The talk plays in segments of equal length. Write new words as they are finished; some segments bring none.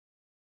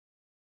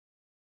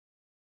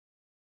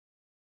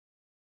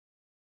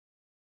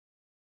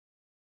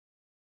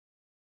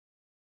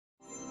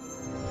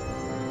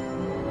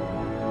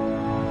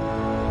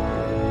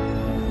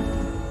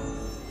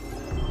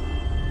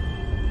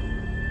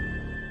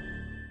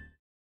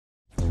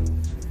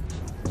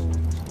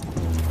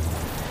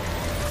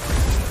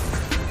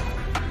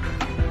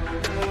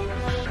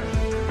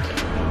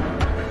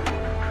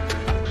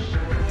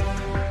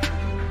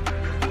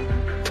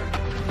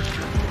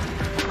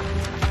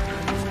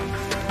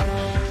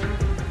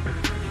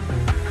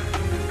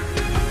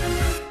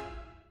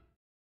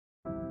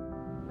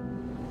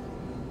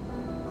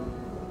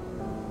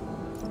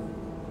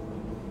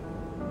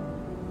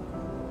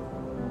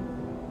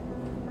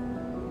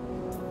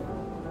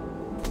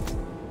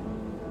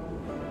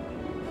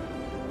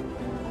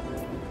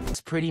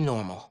pretty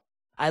normal.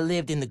 I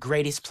lived in the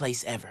greatest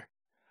place ever.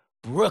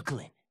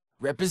 Brooklyn.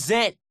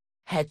 Represent.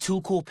 Had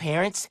 2 cool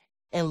parents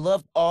and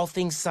loved all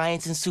things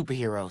science and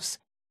superheroes.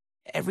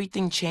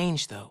 Everything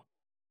changed, though,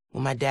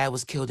 when my dad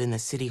was killed in the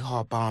City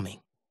Hall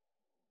bombing.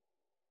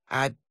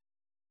 I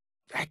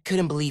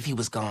couldn't believe he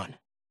was gone.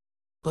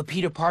 But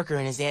Peter Parker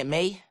and his Aunt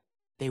May,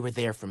 they were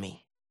there for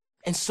me.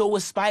 And so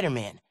was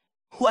Spider-Man,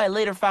 who I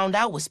later found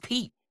out was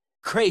Pete.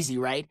 Crazy,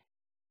 right?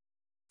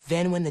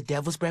 Then when the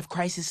Devil's Breath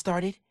crisis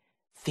started,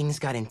 things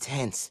got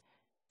intense.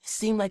 It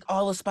seemed like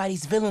all of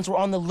Spidey's villains were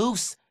on the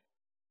loose.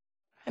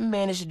 I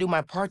managed to do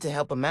my part to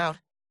help him out.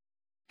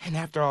 And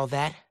after all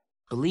that,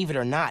 believe it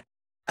or not,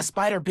 a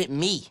spider bit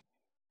me.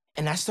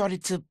 And I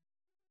started to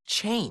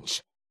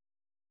change.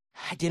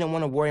 I didn't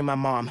want to worry my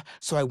mom,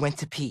 so I went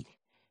to Pete.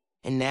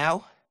 And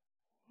now,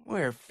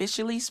 we're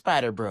officially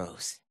Spider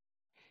Bros.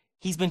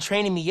 He's been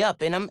training me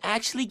up, and I'm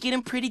actually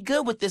getting pretty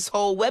good with this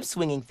whole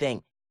web-swinging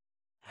thing.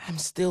 I'm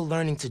still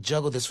learning to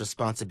juggle this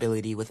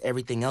responsibility with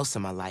everything else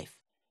in my life.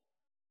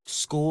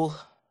 School,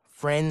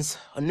 friends,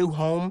 a new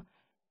home.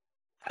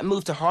 I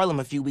moved to Harlem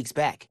a few weeks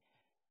back.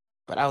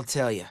 But I'll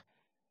tell you,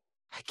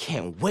 I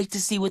can't wait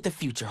to see what the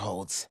future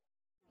holds.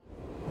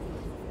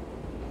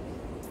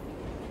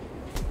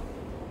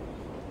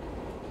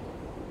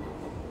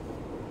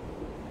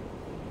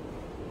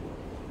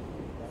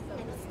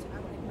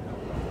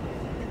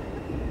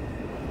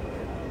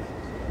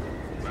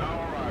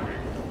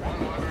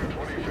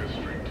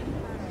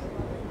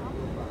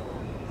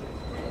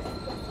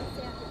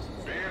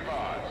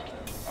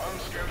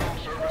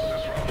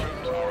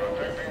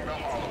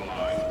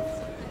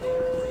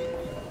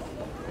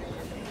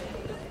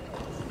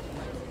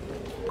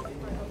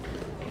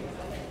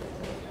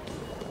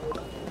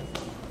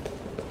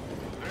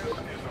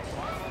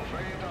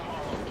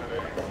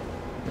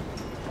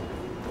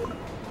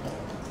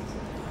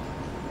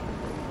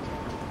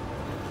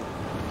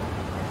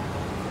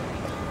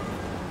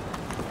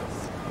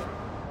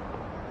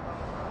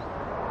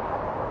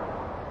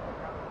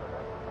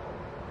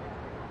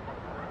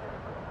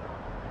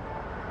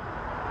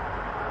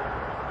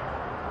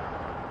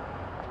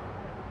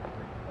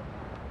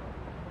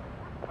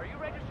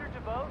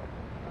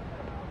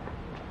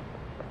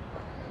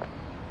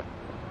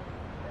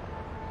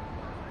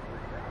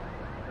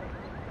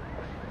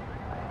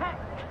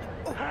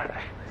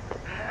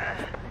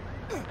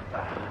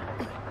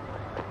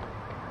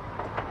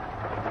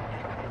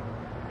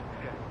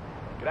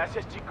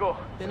 Gracias, chico.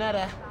 De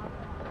nada.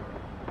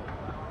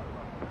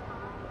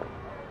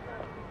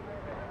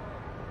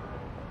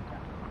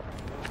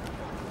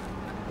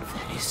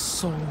 That is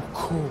so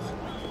cool.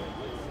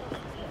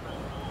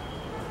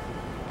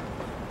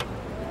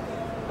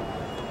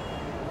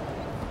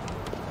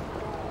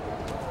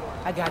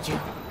 I got you.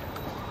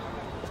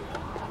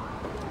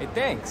 Hey,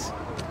 thanks.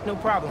 No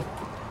problem.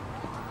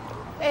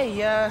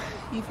 Hey,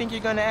 you think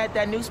you're gonna add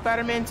that new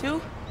Spider-Man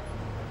too?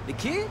 The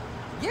kid?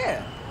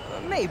 Yeah,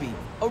 maybe.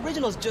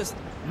 Original's just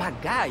my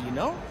guy, you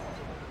know?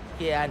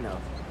 Yeah, I know.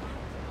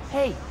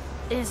 Hey,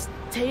 is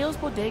Teo's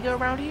Bodega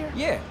around here?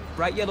 Yeah,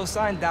 bright yellow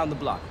sign down the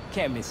block.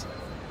 Can't miss it.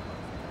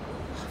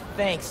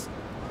 Thanks.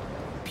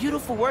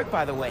 Beautiful work,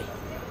 by the way.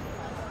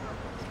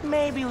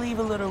 Maybe leave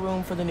a little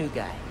room for the new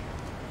guy,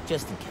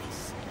 just in case.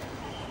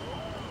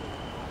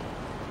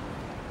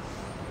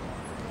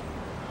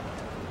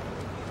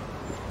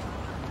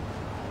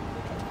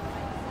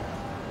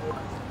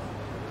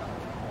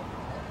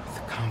 The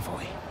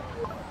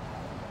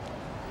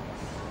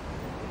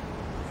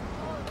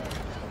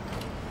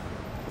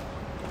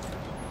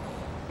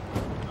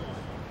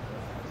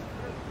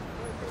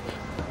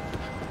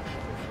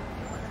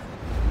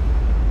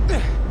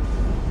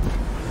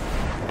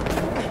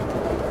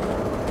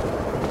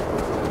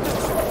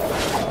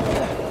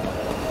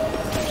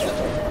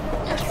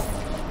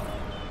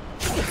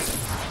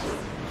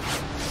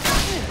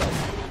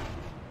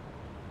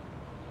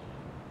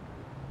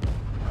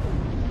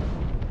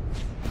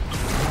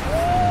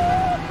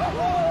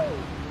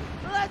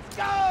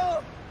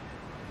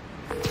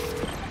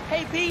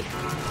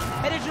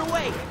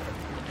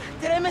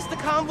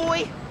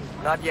convoy.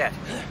 Not yet.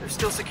 They're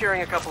still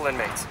securing a couple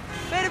inmates.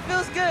 Bet it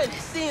feels good,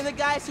 seeing the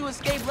guys who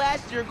escaped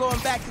last year going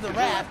back to the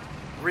raft.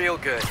 Real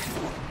good.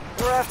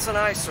 The raft's an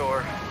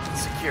eyesore.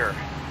 It's secure.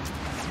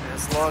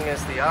 As long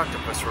as the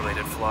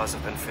octopus-related flaws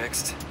have been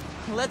fixed.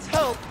 Let's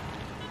hope.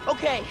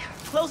 Okay,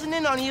 closing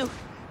in on you.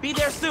 Be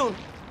there soon.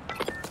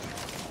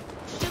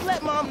 Should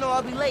let Mom know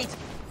I'll be late.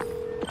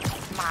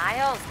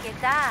 Miles, ¿qué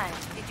tal?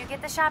 Did you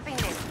get the shopping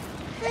list?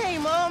 Hey,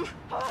 Mom.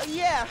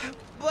 Yeah,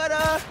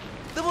 but,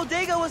 the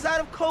bodega was out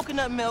of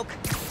coconut milk.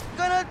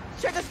 Gonna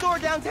check a store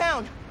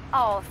downtown.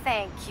 Oh,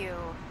 thank you.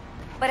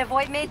 But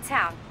avoid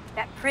Midtown.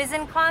 That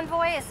prison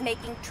convoy is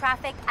making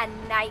traffic a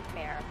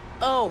nightmare.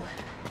 Oh,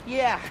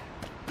 yeah.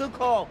 Good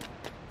call.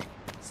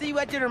 See you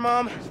at dinner,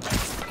 Mom.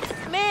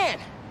 Man,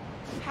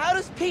 how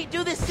does Pete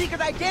do this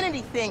secret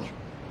identity thing?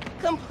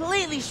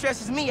 Completely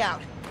stresses me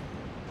out.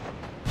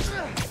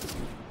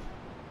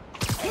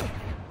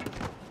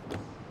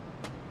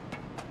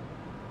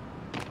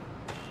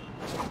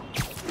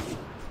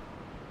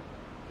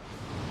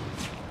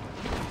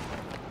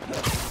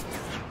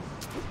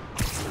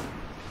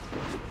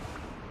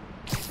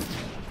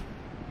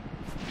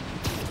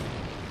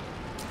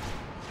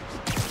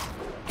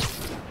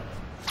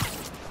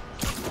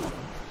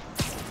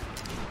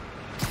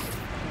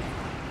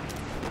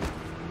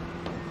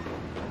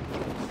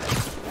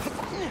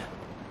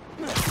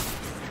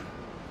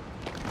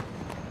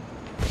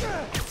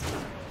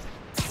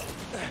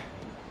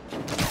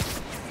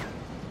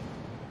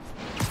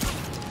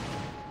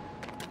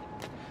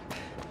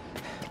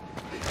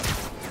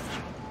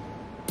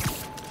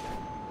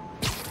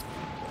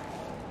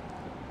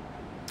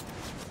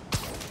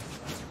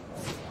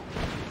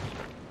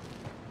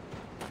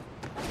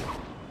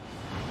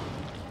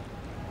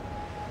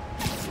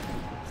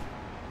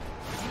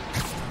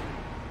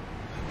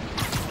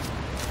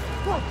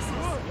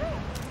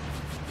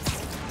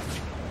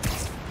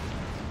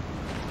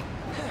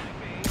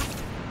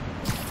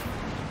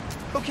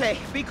 Okay,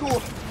 be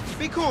cool.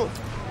 Be cool.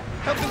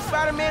 Helping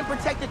Spider-Man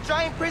protect a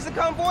giant prison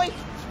convoy?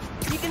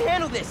 You can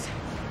handle this.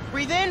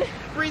 Breathe in,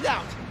 breathe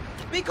out.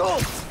 Be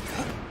cool.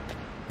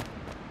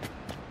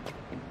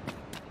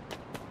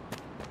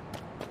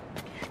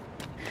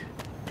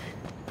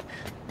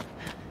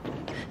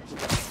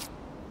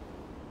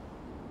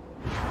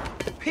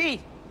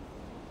 Pete!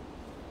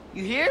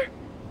 You here?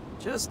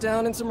 Just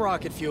down in some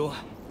rocket fuel.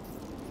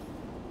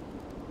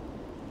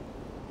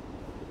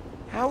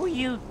 How are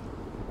you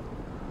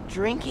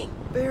drinking?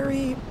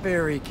 Very,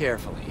 very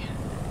carefully.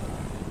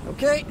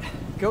 Okay,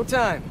 go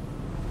time.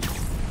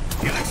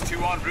 Helix 2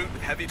 en route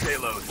with heavy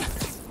payload.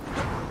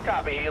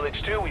 Copy,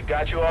 Helix 2. We've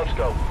got you on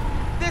scope.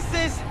 This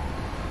is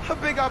a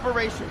big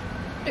operation.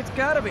 It's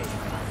gotta be.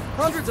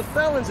 Hundreds of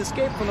felons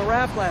escaped from the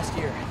raft last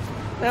year.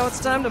 Now it's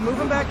time to move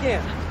them back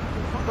in.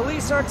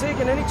 Police aren't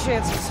taking any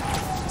chances,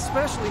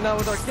 especially not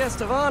with our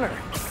guest of honor.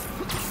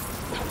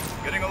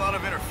 Getting a lot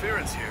of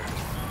interference here.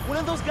 One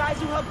of those guys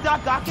who helped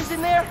Doc Ock is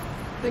in there?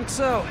 Think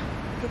so.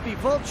 Could be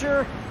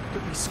Vulture,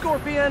 could be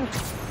Scorpion,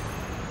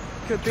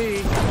 could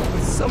be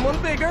someone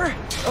bigger.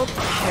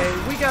 Okay,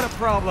 we got a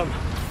problem.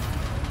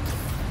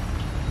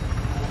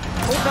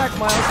 Hold back,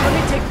 Miles. Let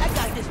me take... I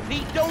got this,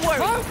 Pete. Don't worry.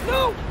 Oh,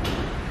 no!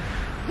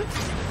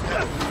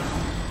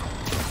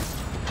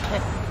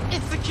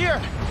 It's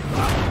secure.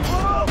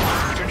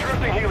 You're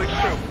drifting, Helix 2.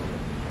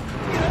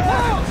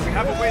 We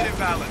have a weight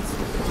imbalance.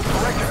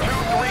 Sector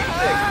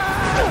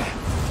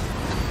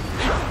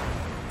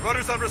 236.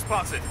 Rudder's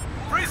unresponsive.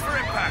 Brace for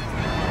impact.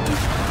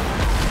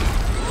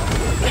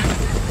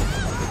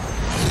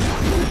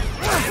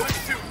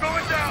 Helix 2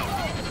 going down.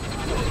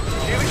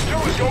 Helix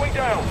 2 is going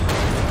down.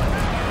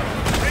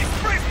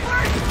 Brace, brace,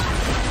 brace!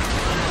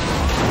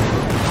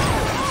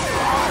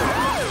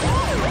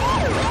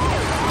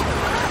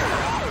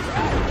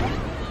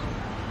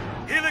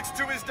 Helix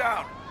 2 is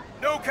down.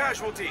 No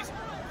casualties.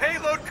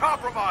 Payload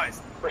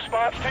compromised.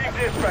 Response team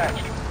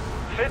dispatched.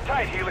 Sit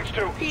tight, Helix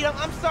 2. Pete,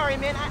 I'm sorry,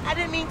 man. I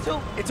didn't mean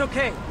to. It's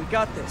okay. We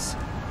got this.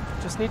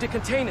 Just need to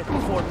contain it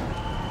before...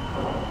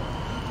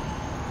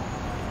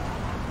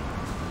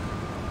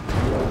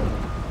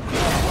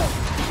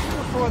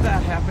 Before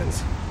that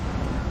happens.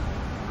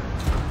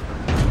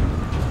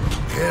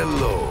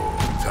 Hello,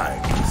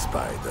 tiny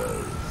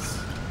spiders.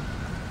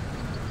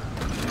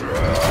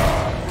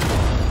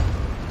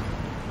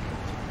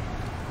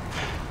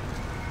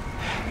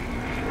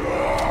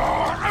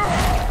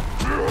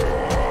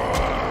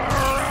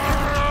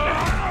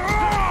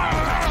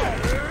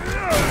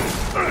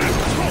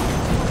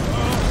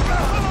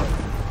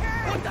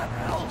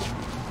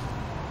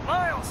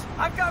 Miles,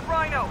 I've got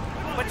Rhino,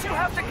 but you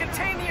have to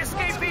contain the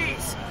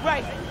escapees.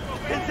 Right.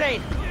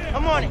 Contain.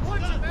 I'm on it.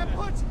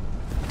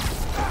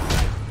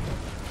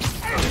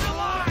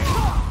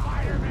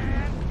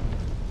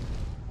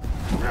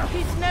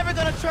 He's never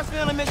gonna trust me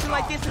on a mission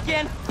like this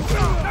again.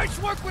 Nice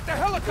work with the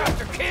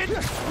helicopter, kid.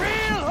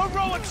 Real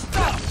heroic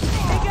stuff.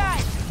 Hey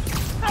guys,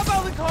 how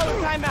about we call a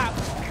timeout?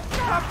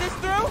 Talk this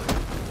through?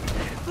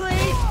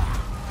 Please?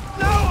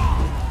 No!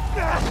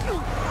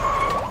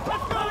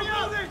 Let's go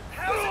together!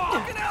 How's it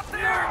looking out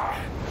there?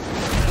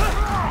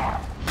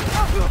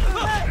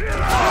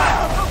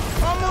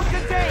 Almost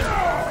contained!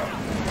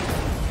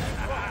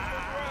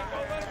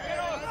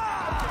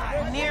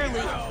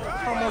 Nearly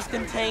almost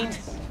contained.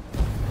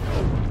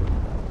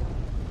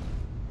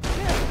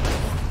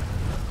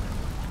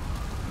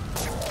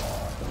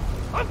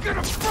 I'm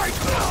gonna break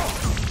now.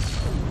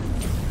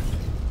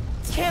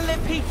 Can't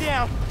let Pete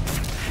down.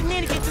 I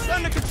need to get this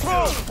under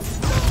control.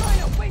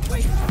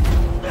 Wait.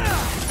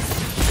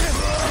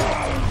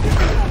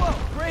 Whoa,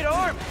 great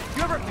arm.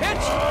 You ever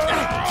pitch?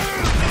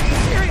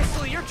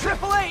 Seriously, you're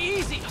AAA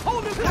easy.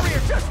 Whole new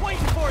career just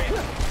waiting for you.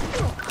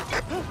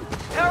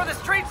 How are the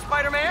streets,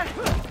 Spider-Man?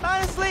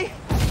 Honestly,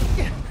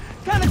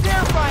 kind of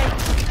terrifying.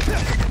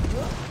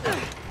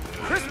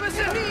 Christmas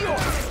in New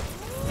York.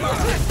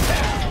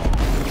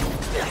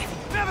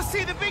 Never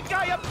see the big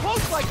guy up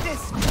close like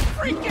this.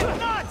 Freaking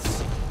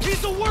nuts.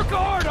 He's a work of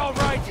art, all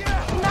right.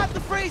 Not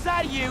the phrase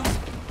I use.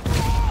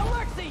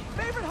 Alexi,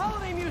 favorite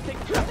holiday music.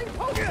 Nothing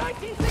post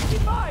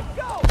 1965.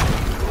 Go.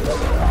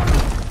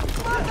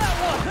 Love that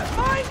one.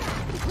 Mine.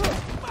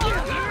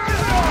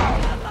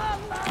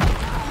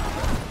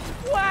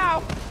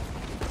 Wow.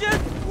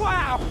 Just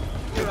wow.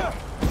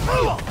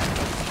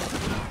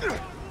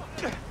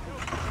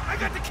 I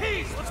got the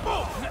keys. Let's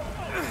move.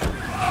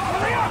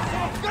 Hurry up.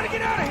 Gotta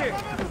get out of here.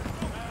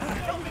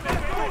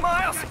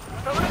 Miles,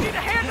 I'm gonna need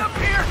a hand up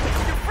here.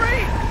 You're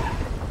free.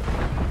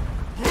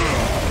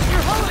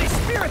 Your holiday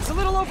spirit's a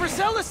little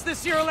overzealous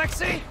this year,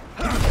 Alexei.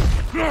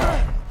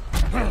 Man.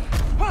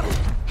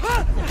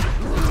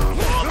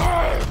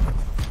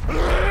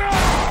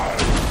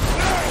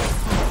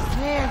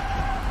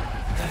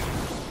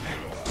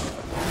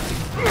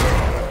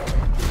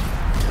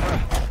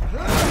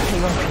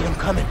 Hang on, Pete, I'm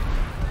coming.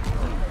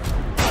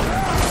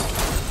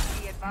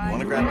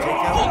 Wanna grab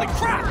takeout? Holy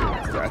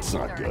crap! That's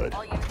not good.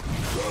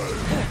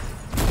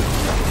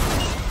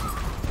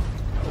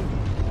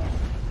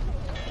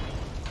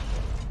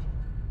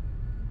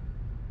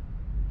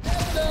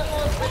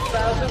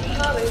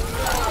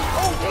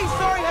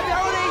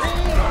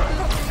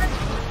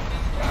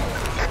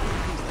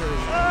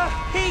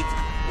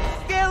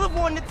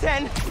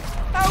 10.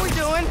 How we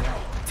doing?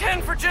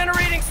 10 for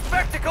generating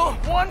spectacle,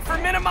 1 for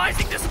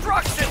minimizing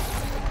destruction.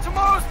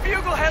 Tomorrow's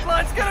Bugle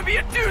headline's gonna be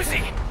a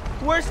doozy.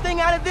 Worst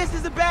thing out of this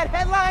is a bad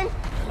headline?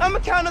 I'ma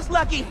count us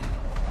lucky.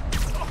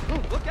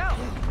 Ooh, look out!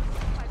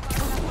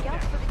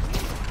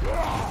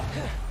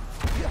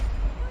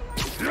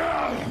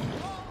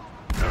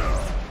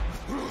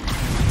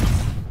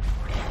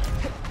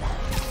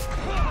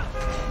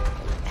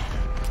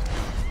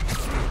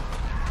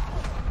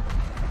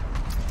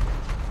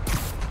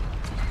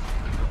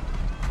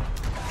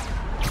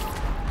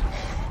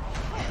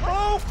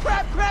 Oh,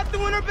 crap,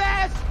 doing her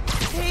best.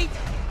 Pete,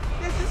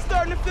 this is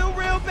starting to feel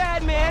real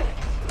bad, man.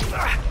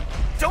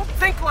 Don't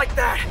think like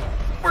that.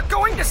 We're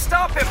going to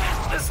stop him,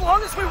 as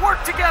long as we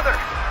work together.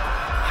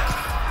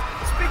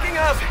 Speaking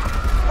of,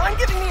 mind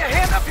giving me a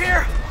hand up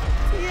here?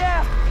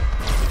 Yeah,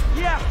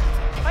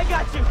 I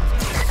got you.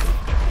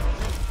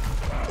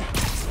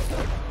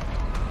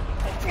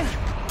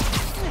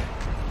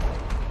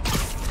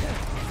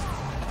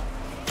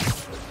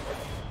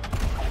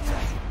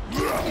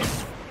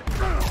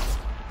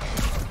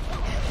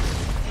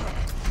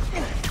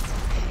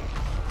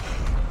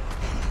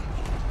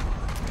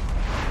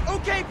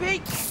 Okay,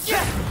 Pete.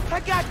 Yeah, I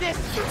got this.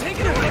 Take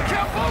it away,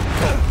 careful!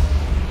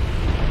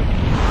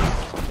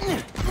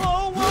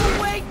 Whoa,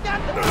 wait,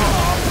 not the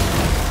ball.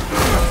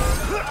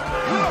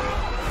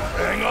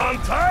 Hang on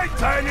tight,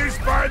 tiny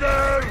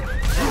spider!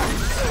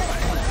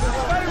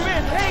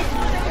 Spider-Man, hey!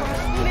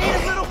 Need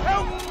a little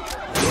help?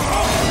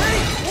 Hey!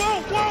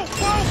 Whoa!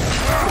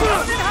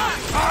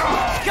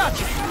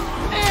 Gotcha!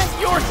 And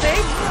you're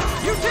safe!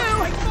 You too!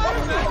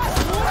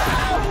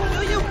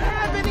 Do you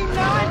have any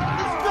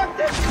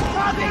non-destructive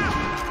hobbies?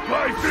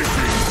 Fly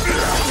fishing!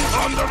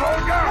 On the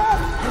Volga!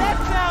 That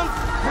sounds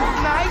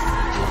nice.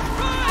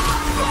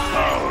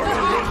 Power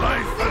over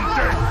life and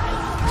death!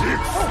 The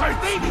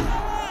excitement! Baby!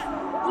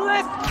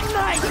 Less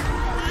nice!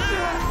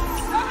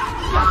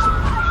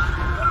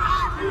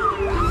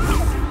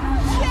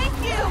 Thank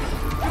you!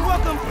 You're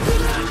welcome.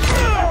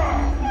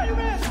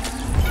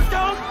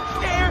 Don't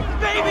scare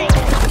baby!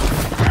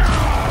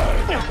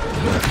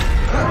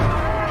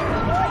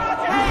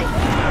 Hey!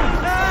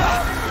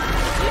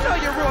 You know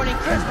you're ruining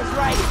Christmas,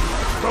 right?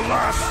 The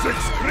last 6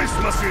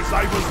 Christmases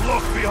I was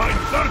locked behind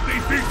 30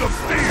 feet of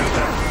steel.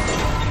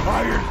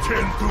 I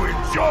intend to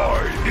enjoy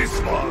this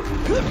one.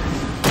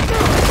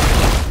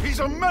 He's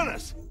a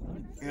menace.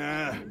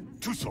 Yeah,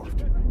 too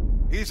soft.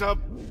 He's a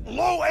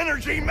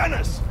low-energy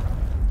menace.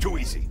 Too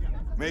easy.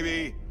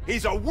 Maybe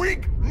he's a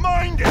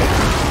weak-minded.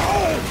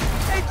 Oh!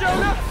 Hey,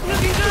 Jonah!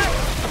 Look at that!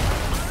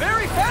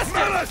 Very festive!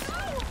 Menace!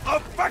 A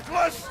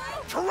feckless,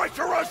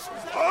 treacherous,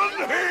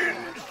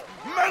 unhinged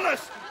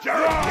menace!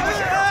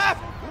 Ah!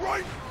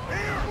 Right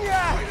here!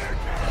 Yeah.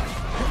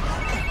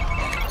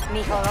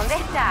 Mijo, ¿dónde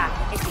está?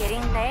 It's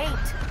getting late.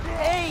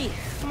 Hey,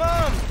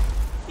 Mom!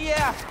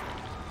 Yeah,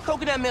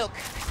 coconut milk.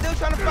 Still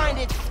trying to find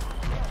it.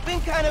 Been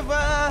kind of,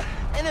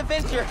 an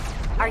adventure.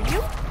 Are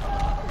you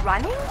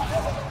running?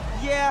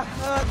 Yeah,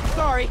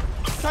 sorry.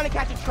 Trying to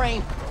catch a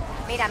train.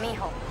 Mira,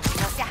 mijo,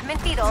 no seas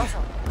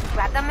mentiroso.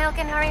 Grab the milk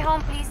and hurry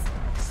home, please.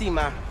 Sí,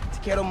 Ma. Te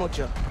quiero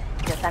mucho.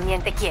 Yo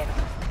también te quiero.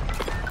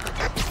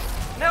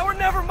 Now or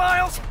never,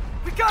 Miles!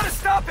 We gotta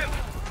stop him!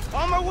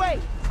 On my way!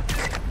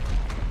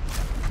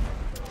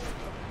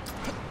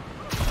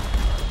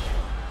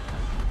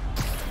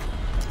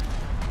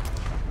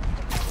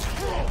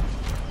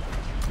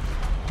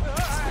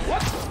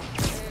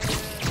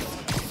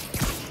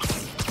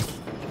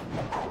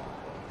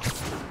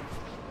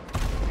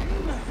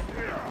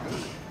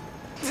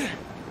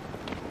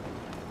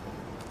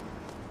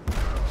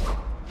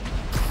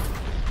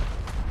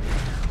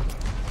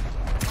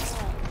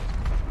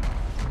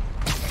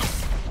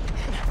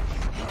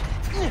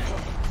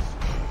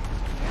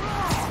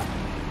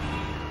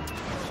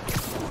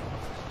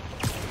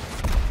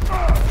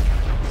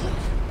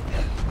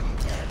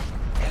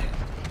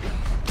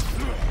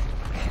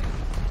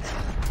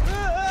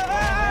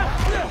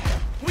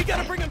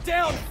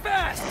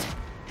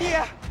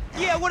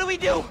 Yeah, what do we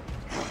do?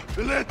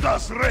 Let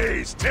us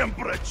raise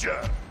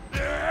temperature. Oh,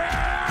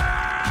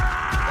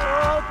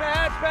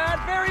 bad,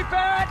 very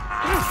bad!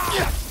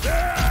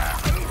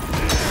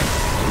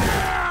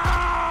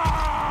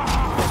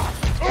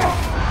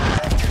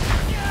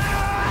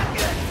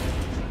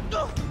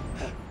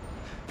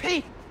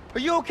 Pete, are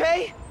you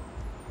okay?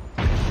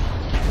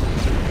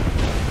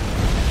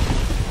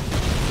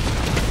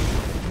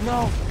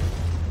 No.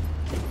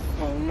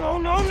 Oh, no!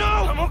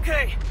 I'm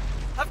okay.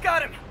 I've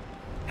got him.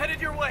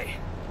 Headed your way.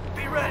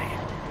 Be ready.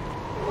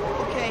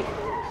 Okay.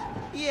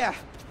 Yeah.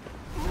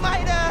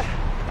 Might,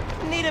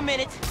 need a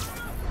minute.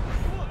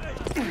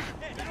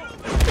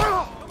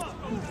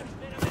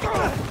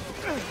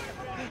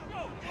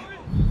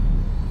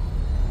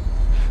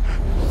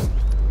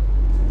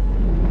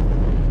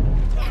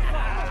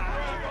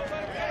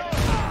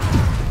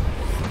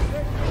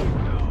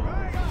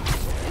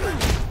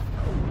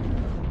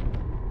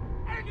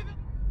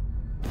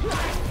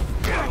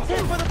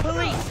 10 for the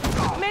police.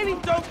 Maybe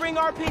don't bring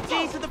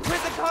RPGs to the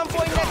prison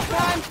convoy next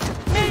time.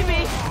 Maybe.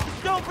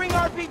 okay? Don't bring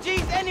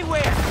RPGs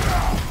anywhere!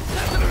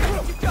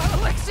 You got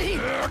Alexei!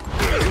 No.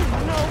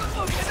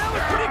 Okay, that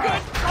was pretty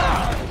good!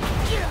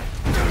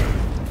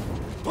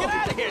 Get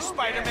out of here,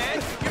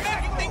 Spider-Man! You're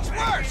making things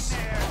worse!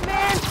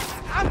 Man,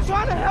 I'm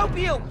trying to help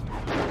you!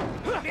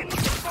 Been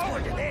looking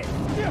forward to this!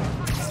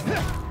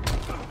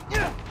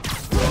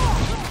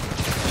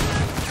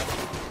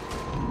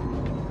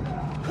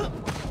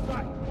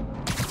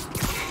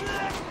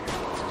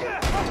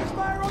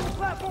 Fire on the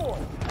platform!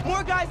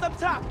 More guys up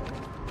top!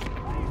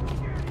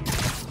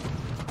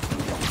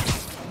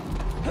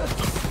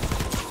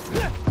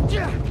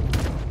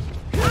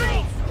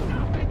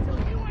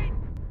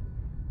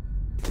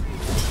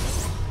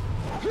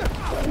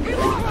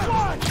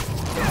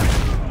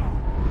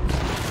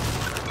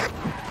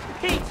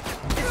 Pete,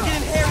 it's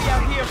getting hairy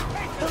out here.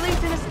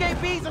 Police and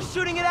escapees are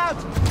shooting it out.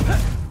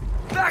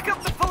 Back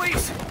up the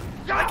police!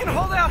 I can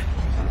hold out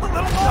a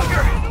little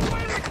longer!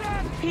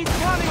 He's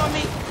counting on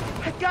me.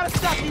 I gotta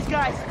stop these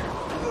guys.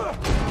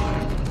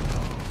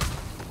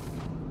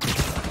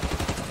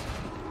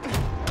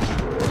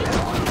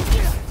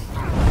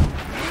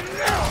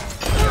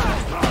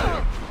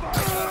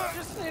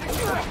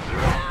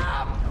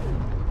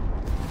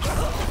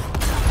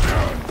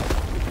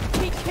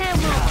 He can't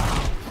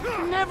lose.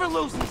 He never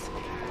loses.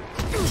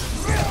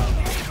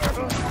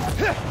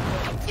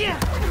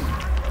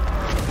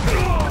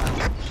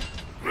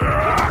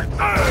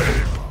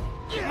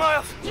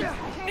 Miles,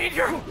 need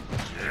your...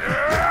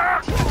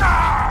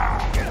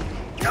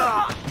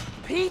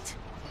 Pete?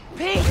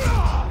 Pete!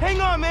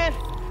 Hang on, man!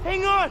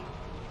 Hang on!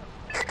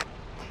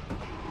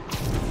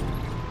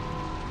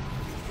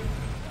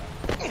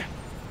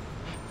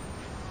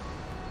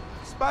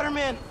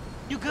 Spider-Man,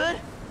 you good?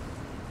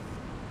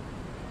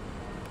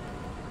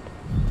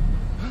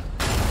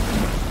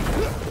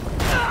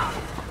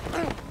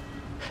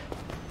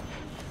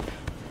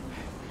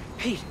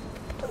 Pete!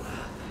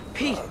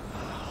 Pete!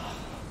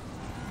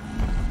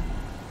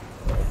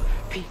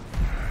 Pete!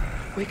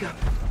 Wake up!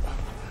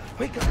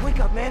 Wake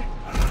up, man!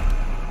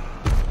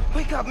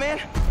 Wake up, man!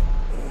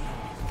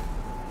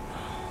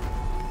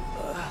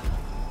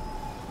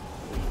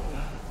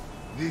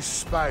 This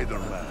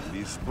Spider-Man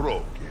is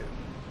broken.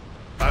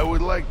 I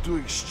would like to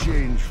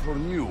exchange for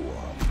new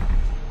one.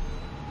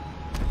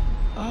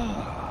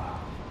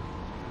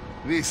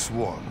 This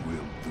one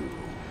will do.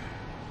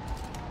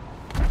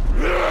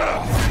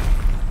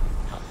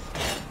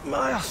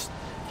 Miles,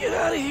 get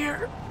out of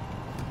here!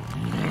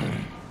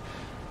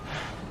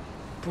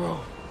 Bro.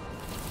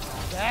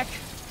 Back?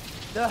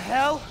 The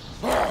hell?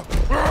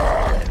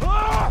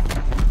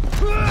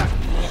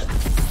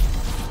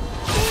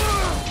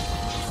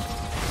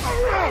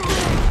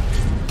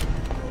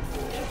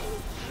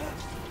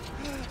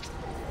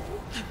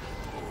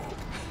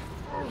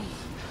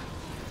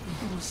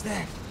 What was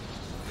that?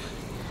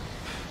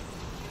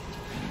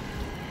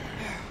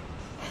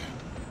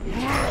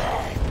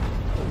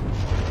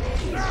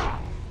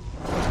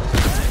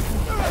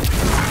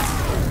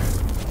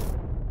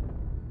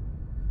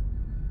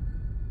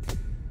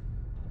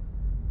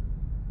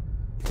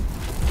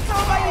 How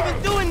am I even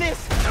doing this?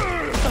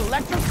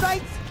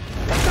 Electrocytes?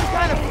 Some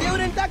kind of field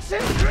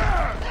induction?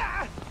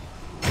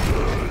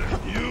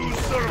 You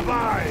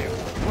survive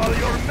while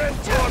your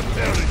mentor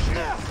perishes.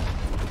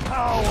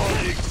 How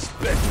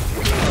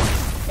unexpected.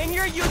 And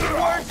you're using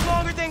words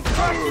longer than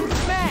crush and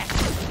smash!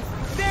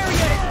 Very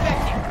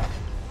unexpected!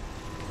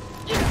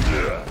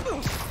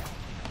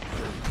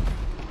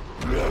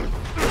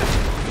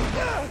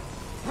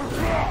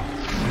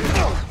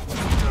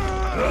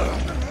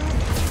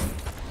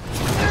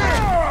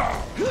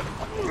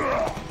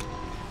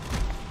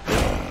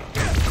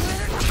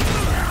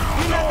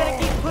 You're not gonna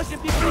keep pushing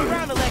people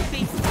around,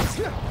 Alexei!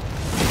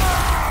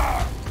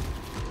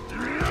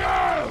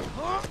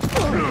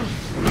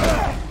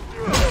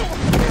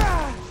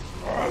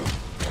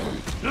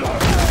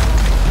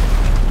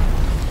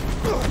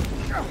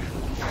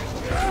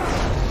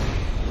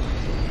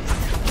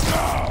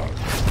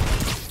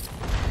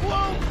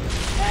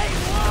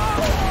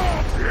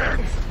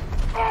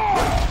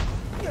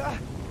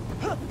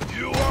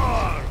 You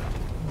are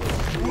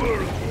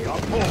worthy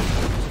opponent,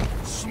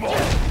 small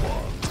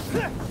one.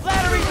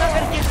 Flattery's not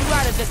gonna get you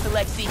out of this,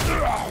 Alexei!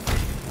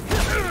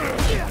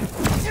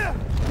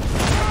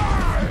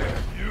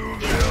 You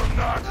will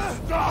not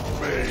stop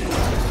me!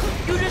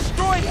 You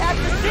destroyed half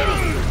the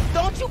city!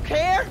 Don't you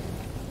care?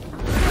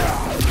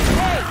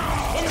 Hey,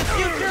 in the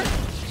future,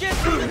 just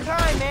do the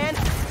time, man.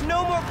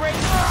 No more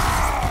breaks.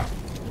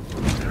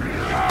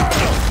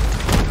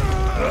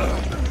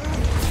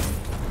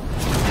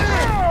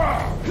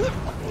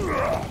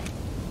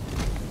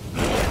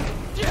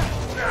 You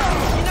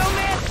know,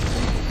 man,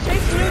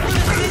 chasing you through the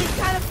city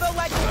kind of felt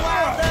like a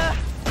wild,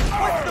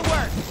 what's the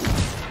word?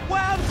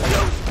 Wild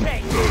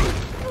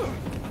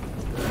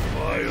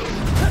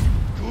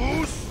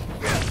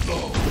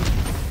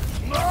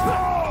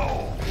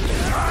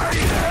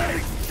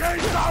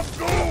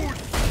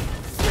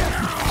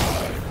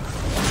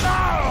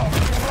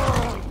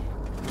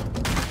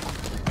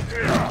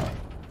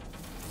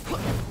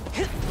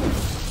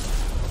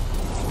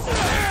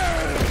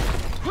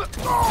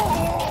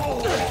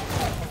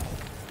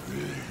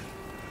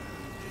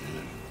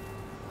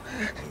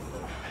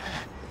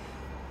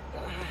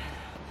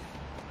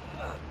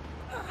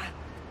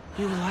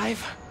You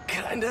alive?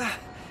 Kinda.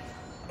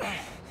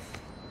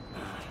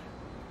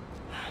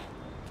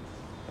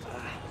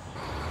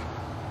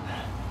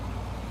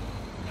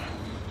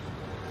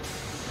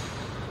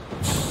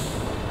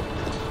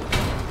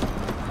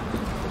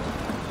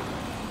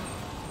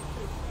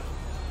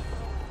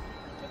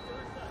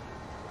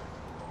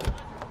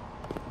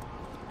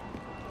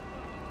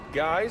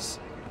 Guys?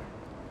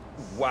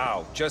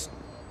 Wow, just...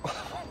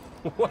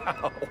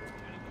 wow.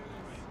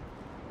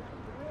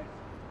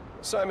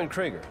 Simon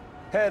Krieger,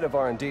 head of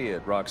R&D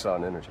at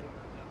Roxxon Energy.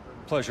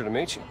 Pleasure to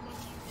meet you.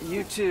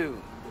 You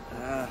too.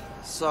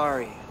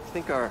 Sorry. I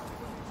think our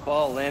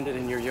ball landed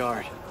in your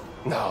yard.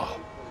 No,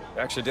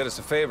 actually did us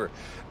a favor.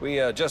 We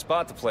just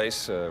bought the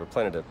place. We're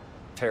planning to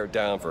tear it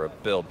down for a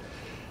build.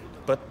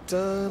 But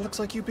looks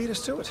like you beat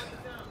us to it.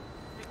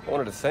 I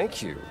wanted to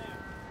thank you,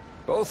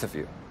 both of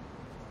you.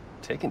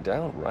 Taking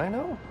down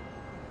Rhino?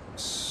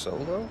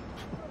 Solo?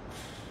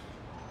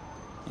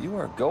 You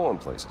are going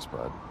places,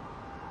 bud.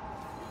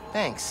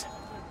 Thanks.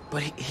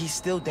 But he's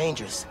still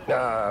dangerous.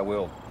 Nah,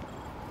 we'll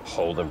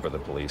hold him for the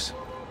police.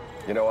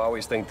 You know, I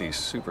always think these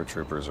super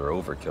troopers are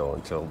overkill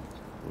until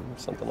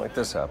something like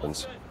this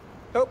happens.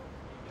 Oh,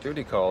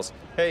 duty calls.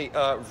 Hey,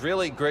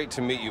 really great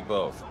to meet you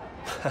both.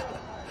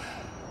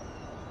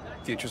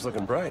 Future's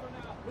looking bright.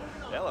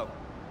 Hello.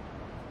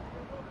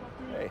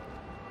 Hey.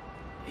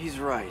 He's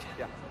right.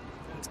 Yeah.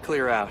 Let's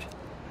clear out.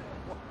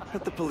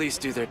 Let the police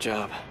do their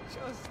job.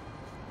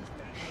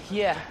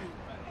 Yeah.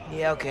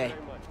 Yeah, okay.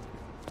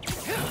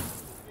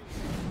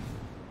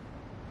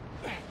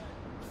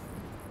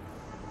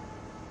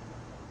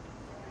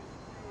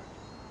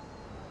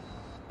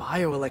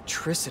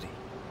 Bioelectricity.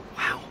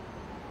 Wow.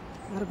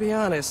 Gotta be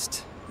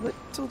honest,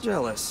 little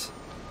jealous.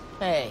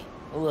 Hey,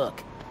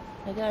 look.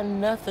 I got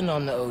nothing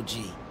on the OG.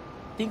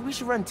 Think we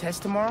should run tests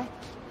tomorrow?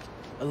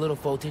 A little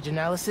voltage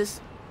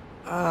analysis?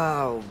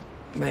 Oh,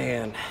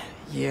 man.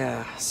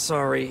 Yeah,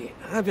 sorry.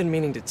 I've been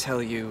meaning to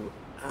tell you,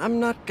 I'm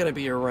not gonna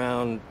be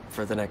around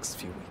for the next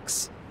few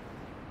weeks.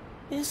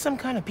 Is this some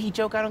kind of pee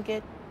joke I don't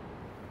get?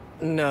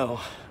 No.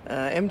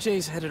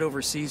 MJ's headed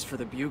overseas for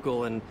the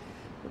Bugle and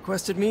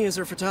requested me as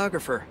her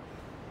photographer.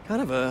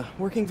 Kind of a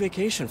working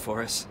vacation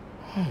for us.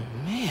 Oh,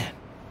 man.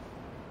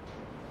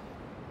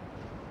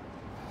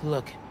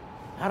 Look,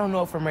 I don't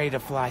know if I'm ready to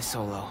fly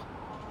solo.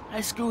 I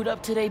screwed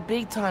up today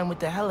big time with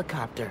the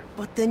helicopter.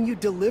 But then you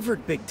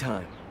delivered big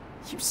time.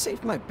 You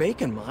saved my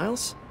bacon,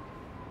 Miles.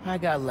 I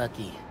got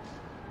lucky.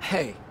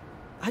 Hey,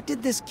 I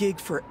did this gig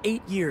for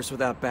 8 years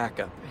without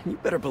backup, and you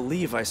better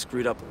believe I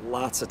screwed up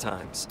lots of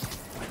times.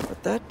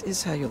 But that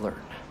is how you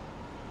learn.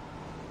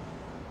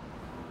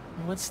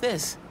 What's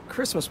this?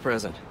 Christmas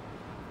present.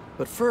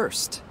 But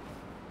first,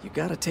 you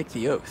gotta take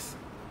the oath.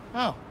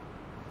 Oh.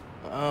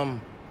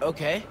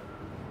 Okay.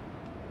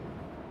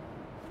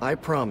 I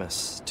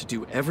promise to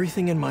do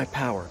everything in my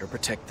power to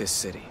protect this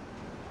city.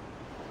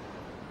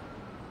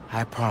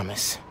 I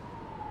promise.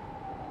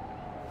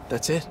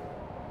 That's it?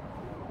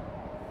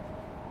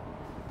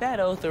 That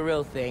oath a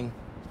real thing.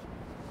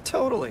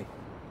 Totally.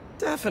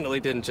 Definitely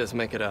didn't just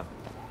make it up.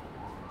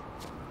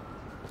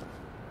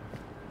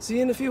 See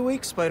you in a few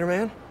weeks,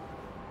 Spider-Man.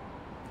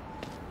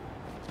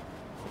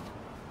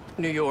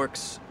 New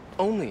York's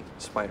only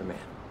Spider-Man.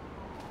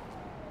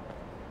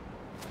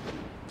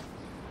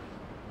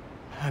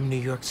 I'm New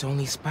York's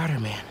only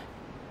Spider-Man.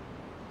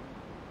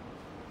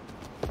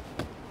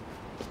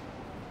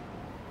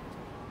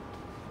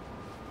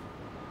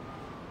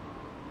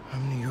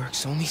 I'm New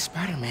York's only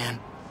Spider-Man.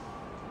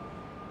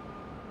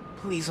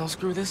 Please don't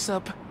screw this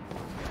up.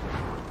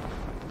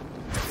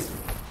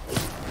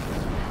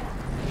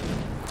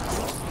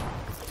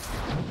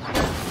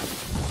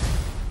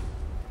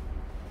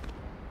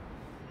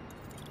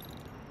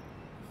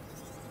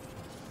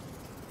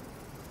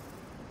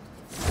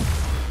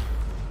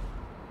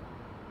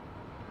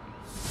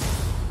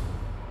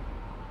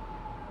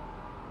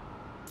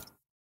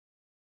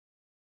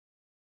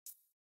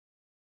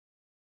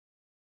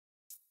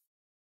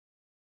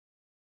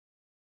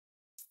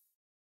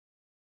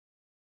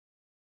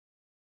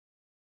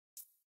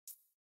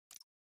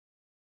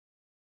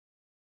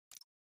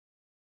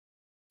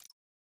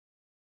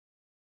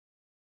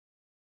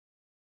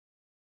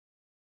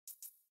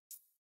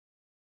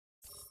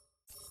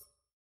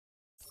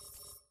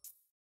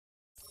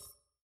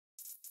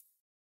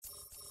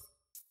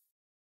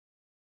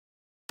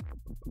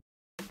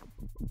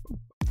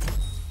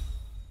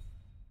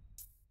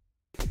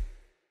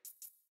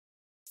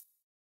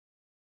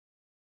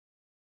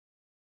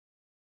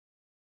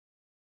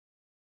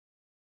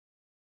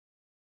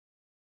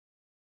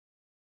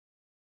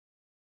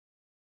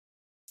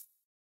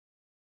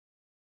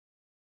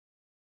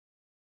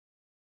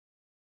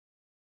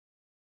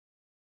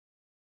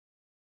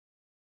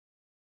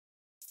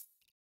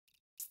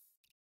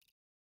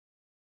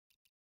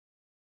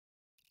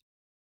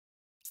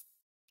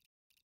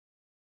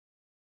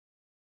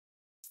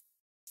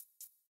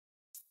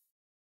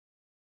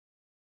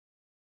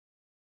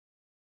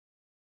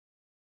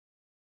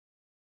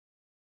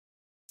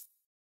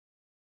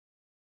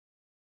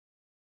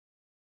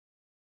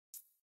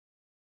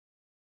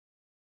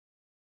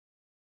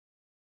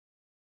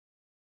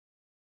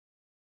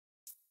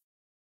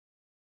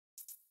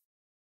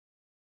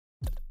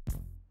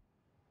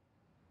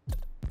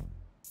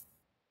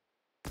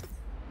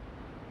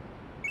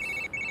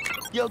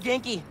 Yo,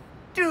 Genki.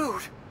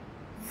 Dude!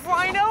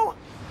 Rhino?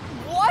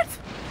 What?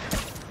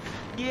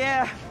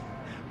 Yeah.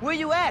 Where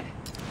you at?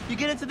 You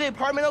get into the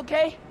apartment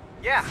okay?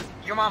 Yeah,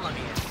 your mom let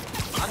me in.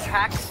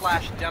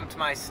 Unpacked/dumped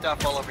my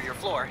stuff all over your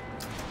floor.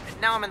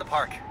 Now I'm in the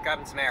park,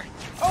 grabbing some air.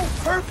 Oh,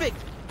 perfect!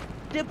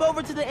 Dip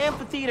over to the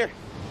amphitheater.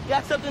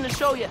 Got something to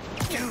show you.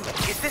 Dude,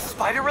 is this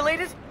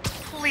spider-related?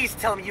 Please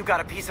tell me you got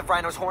a piece of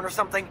Rhino's horn or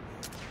something.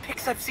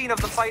 Pics I've seen of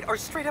the fight are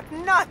straight up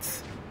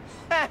nuts.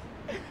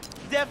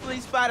 Definitely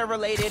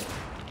spider-related.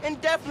 And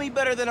definitely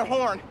better than a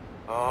horn.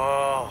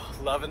 Oh,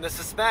 loving the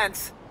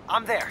suspense.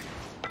 I'm there.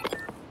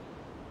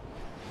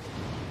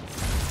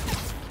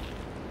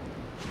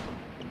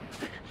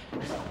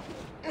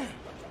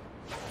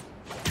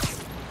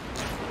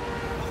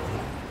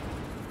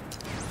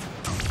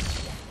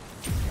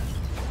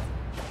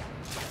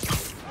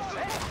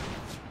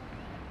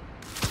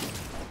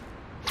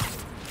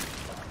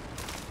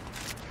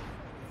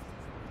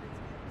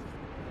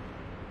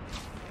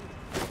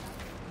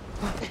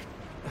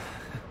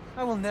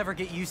 I will never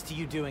get used to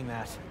you doing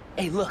that.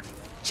 Hey, look.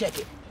 Check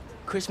it.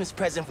 Christmas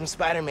present from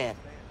Spider-Man.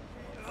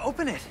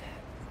 Open it.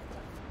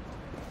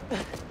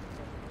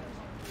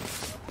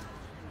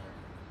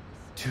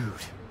 Dude,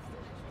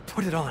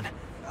 put it on.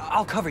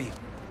 I'll cover you.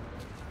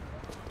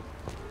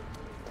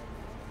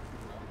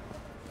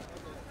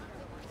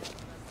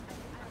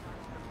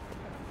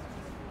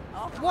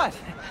 What?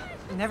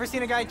 Never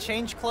seen a guy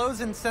change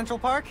clothes in Central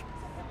Park?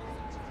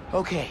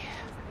 Okay.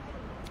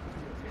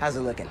 How's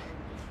it looking?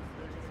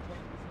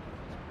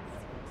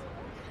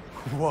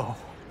 Whoa.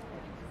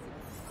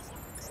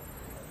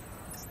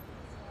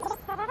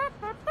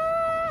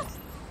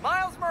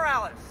 Miles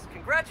Morales,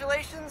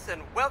 congratulations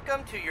and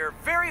welcome to your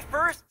very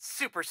first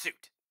super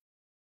suit.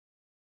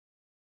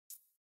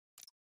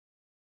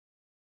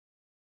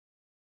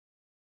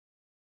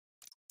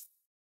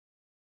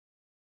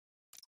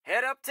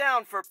 Head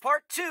uptown for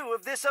part 2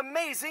 of this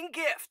amazing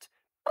gift.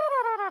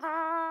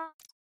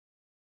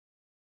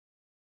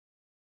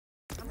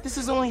 This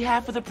is only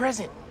half of the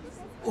present.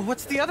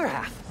 What's the other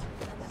half?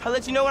 I'll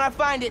let you know when I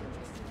find it.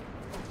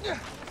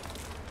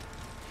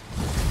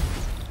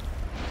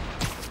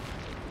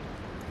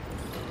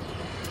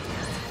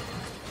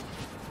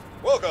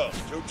 Welcome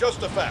to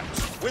Just the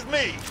Facts with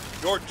me,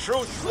 your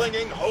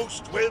truth-slinging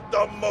host with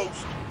the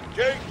most,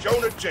 J.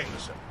 Jonah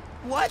Jameson.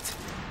 What?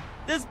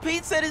 Does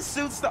Pete said it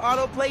suits the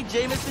autoplay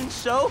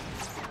Jameson's show?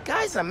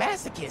 Guy's a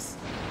masochist.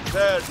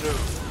 Bad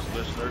news,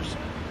 listeners.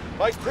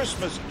 My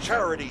Christmas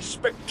charity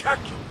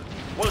spectacular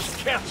was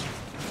canceled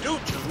due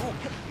to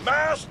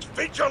masked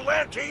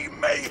vigilante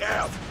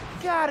mayhem.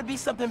 Gotta be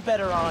something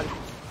better on.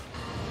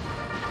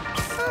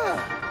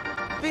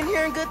 Been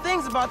hearing good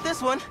things about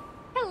this one.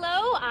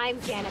 Hello, I'm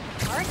Danica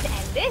Hart,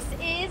 and this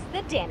is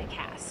the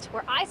Danicast,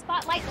 where I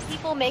spotlight the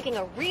people making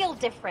a real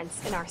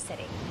difference in our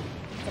city.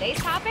 Today's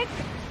topic?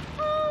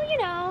 Oh, you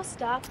know,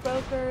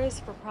 stockbrokers,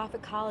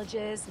 for-profit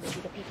colleges, maybe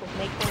the people who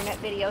make internet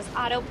videos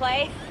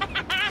autoplay.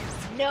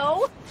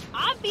 No,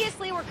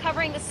 obviously we're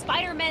covering the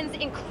Spider-Man's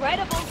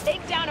incredible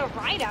takedown of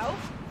Rhino.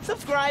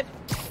 Subscribe.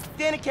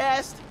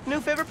 Danicast, new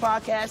favorite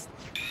podcast.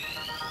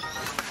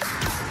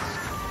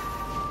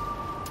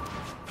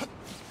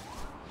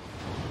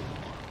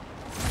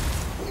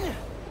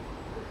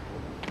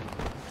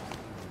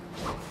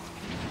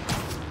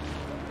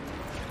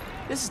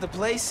 This is the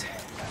place.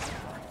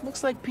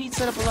 Looks like Pete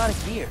set up a lot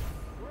of gear.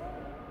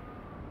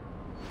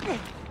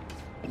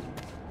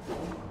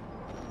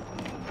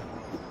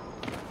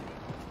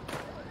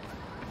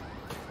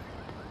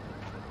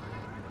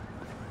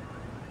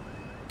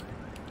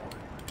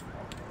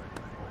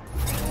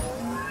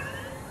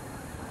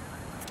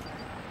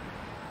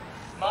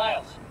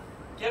 Miles,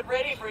 get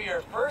ready for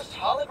your first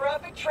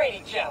holographic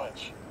training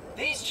challenge.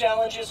 These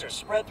challenges are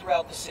spread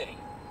throughout the city.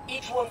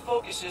 Each one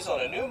focuses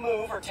on a new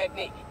move or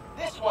technique.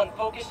 This one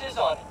focuses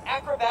on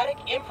acrobatic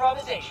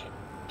improvisation.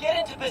 Get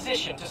into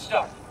position to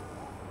start.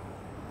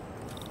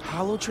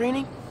 Holo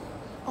training?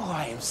 Oh,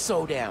 I am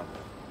so down.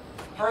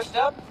 First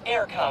up,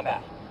 air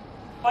combat.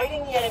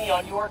 Fighting the enemy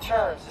on your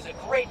terms is a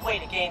great way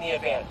to gain the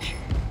advantage.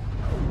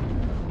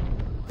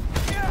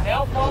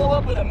 Now follow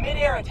up with a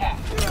mid-air attack.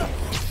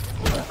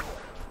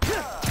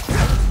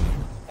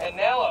 And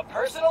now a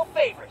personal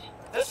favorite,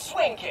 the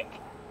swing kick.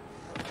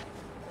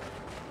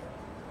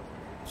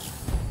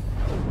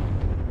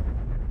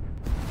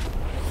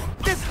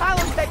 This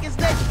holotech is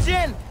next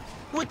gen!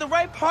 With the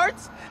right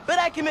parts, but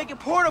I can make it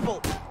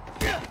portable.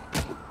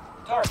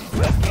 Target,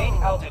 gate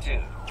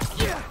altitude.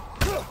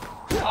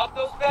 Pop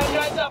those bad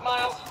guys up,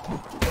 Miles.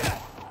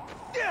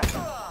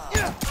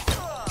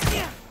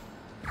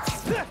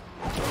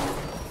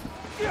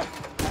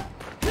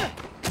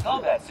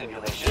 Combat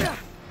simulation.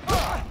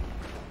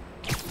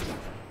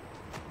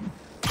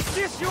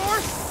 This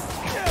yours?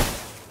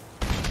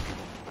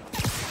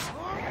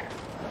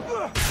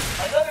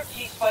 Another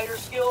key spider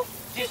skill,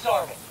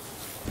 disarming.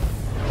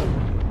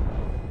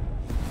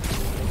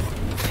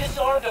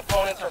 Disarmed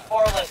opponents are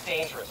far less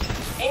dangerous,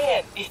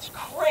 and it's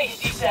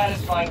crazy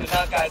satisfying to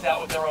knock guys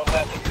out with their own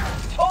weapons.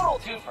 Total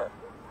twofer.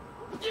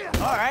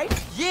 Alright,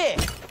 yeah!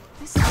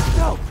 This is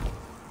dope.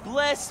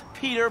 Bless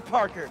Peter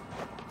Parker.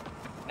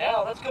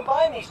 Now let's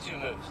combine these two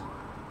moves.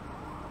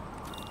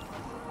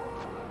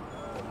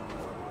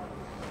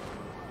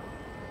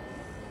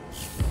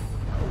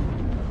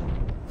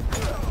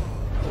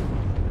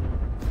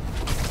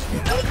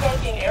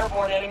 Attacking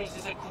airborne enemies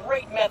is a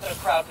great method of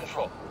crowd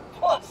control.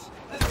 Plus,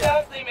 the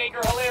sounds they make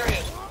are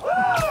hilarious.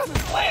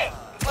 Slam!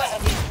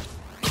 Classic.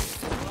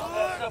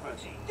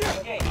 Subroutine.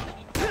 Engaged.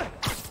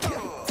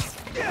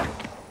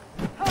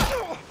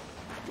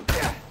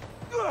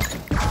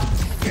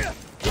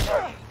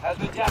 Target has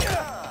been down.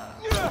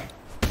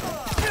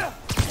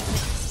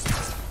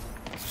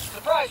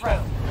 Surprise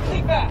round.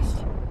 Think fast.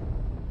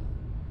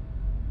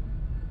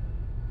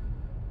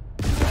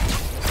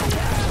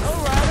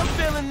 Alright, I'm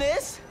feeling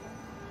this.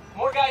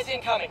 More guys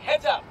incoming.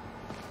 Heads up.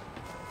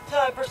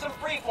 Time for some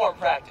freeform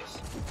practice.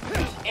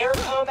 Use air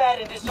combat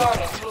and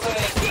disarming to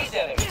eliminate these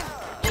enemies.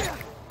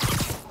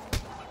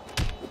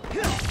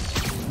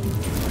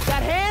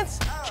 Got hands?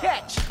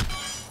 Catch.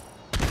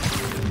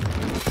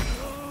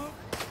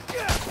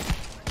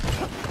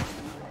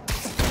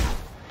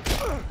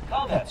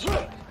 Combat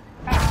strike.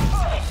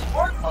 Nice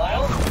work,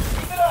 Miles.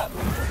 Keep it up.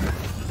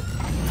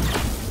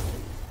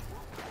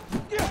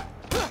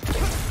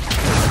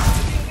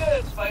 Looking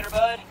good,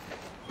 Spider-Bud.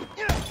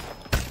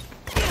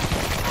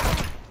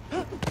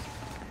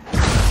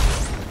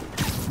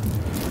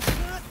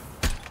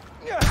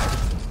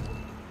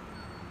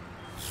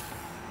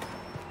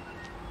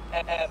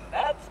 And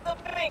that's the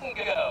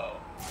bingo.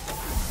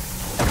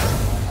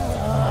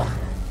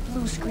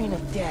 Blue screen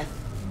of death.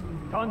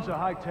 Tons of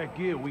high-tech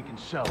gear we can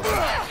sell.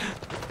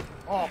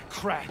 Oh,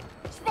 crap.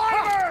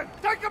 Spider-Man!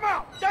 Take him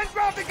out! Then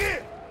grab the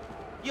gear!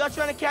 Y'all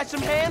trying to catch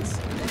some hands?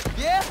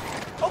 Yeah?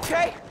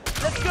 Okay,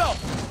 let's go.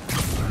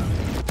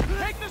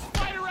 Take the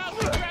spider out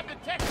and grab the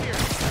tech here.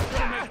 We're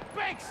gonna make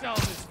bank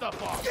selling this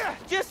stuff off.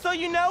 Just so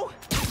you know,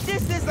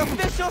 this is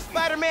official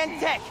Spider-Man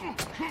tech.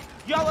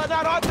 Y'all are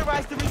not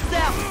authorized to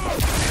resell.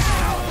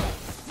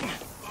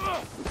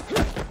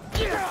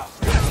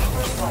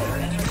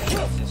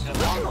 Entertainment system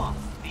unlocked.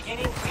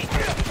 Beginning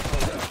feature.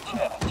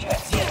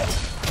 Check.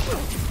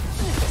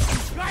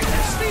 Guys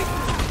are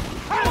see-through!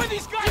 How are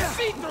these guys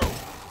see-through?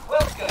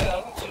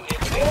 Welcome to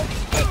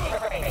advanced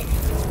training.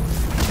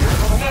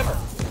 Remember,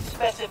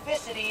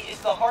 specificity is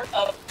the heart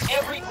of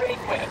every great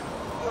whip.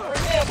 For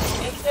example,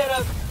 instead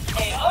of,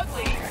 hey,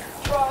 ugly,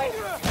 try,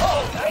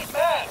 oh, nice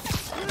match.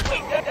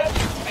 Wait, that's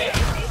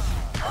face.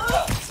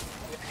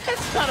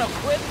 That's not a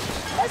whip.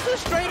 That's a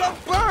straight-up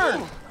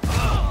burn.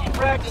 Keep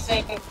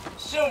practicing.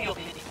 Soon you'll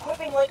be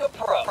equipping like a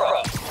pro.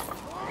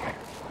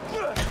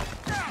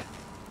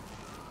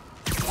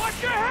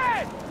 Watch your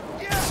head!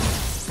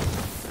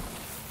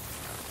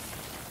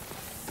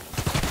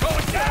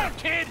 Going down,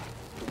 kid!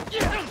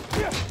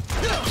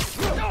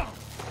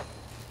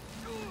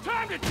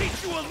 Time to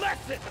teach you a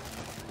lesson!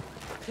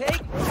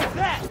 Take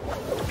that.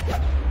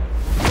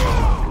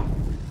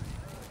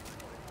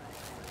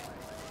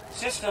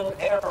 System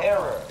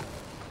error.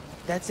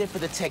 That's it for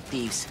the tech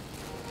thieves.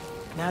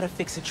 Now to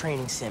fix a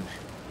training sim.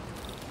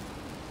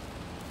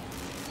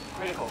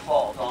 Critical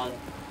fault on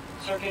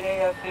circuit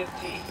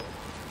AF-15.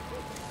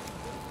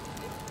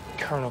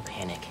 Kernel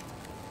panic.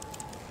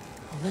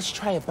 Let's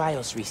try a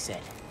BIOS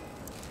reset.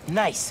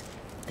 Nice.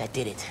 That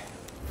did it.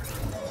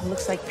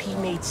 Looks like Pete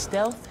made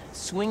stealth,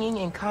 swinging,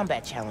 and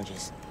combat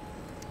challenges.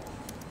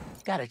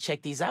 Gotta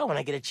check these out when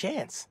I get a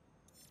chance.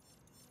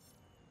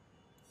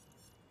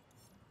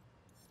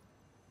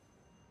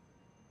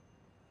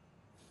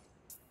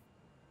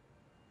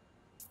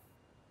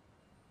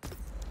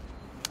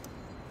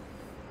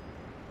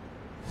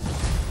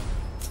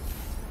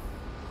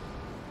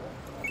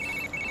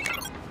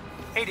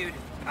 Hey dude,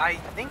 I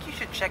think you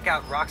should check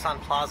out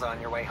Roxxon Plaza on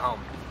your way home.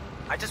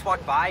 I just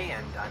walked by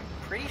and I'm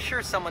pretty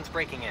sure someone's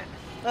breaking in.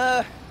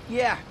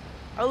 Yeah.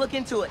 I'll look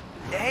into it.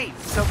 Hey,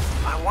 so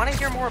I want to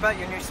hear more about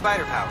your new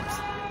spider powers.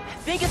 I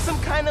think it's some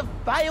kind of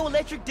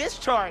bioelectric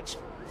discharge.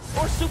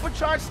 Or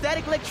supercharged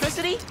static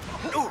electricity.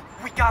 Ooh,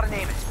 we gotta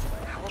name it.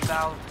 How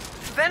about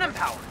Venom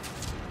Power?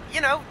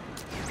 You know,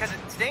 because it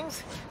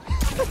stings.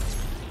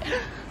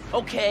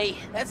 Okay,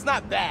 that's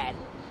not bad.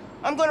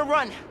 I'm gonna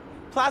run.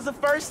 Plaza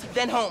first,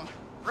 then home.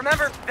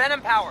 Remember,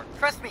 Venom Power.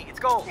 Trust me, it's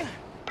gold.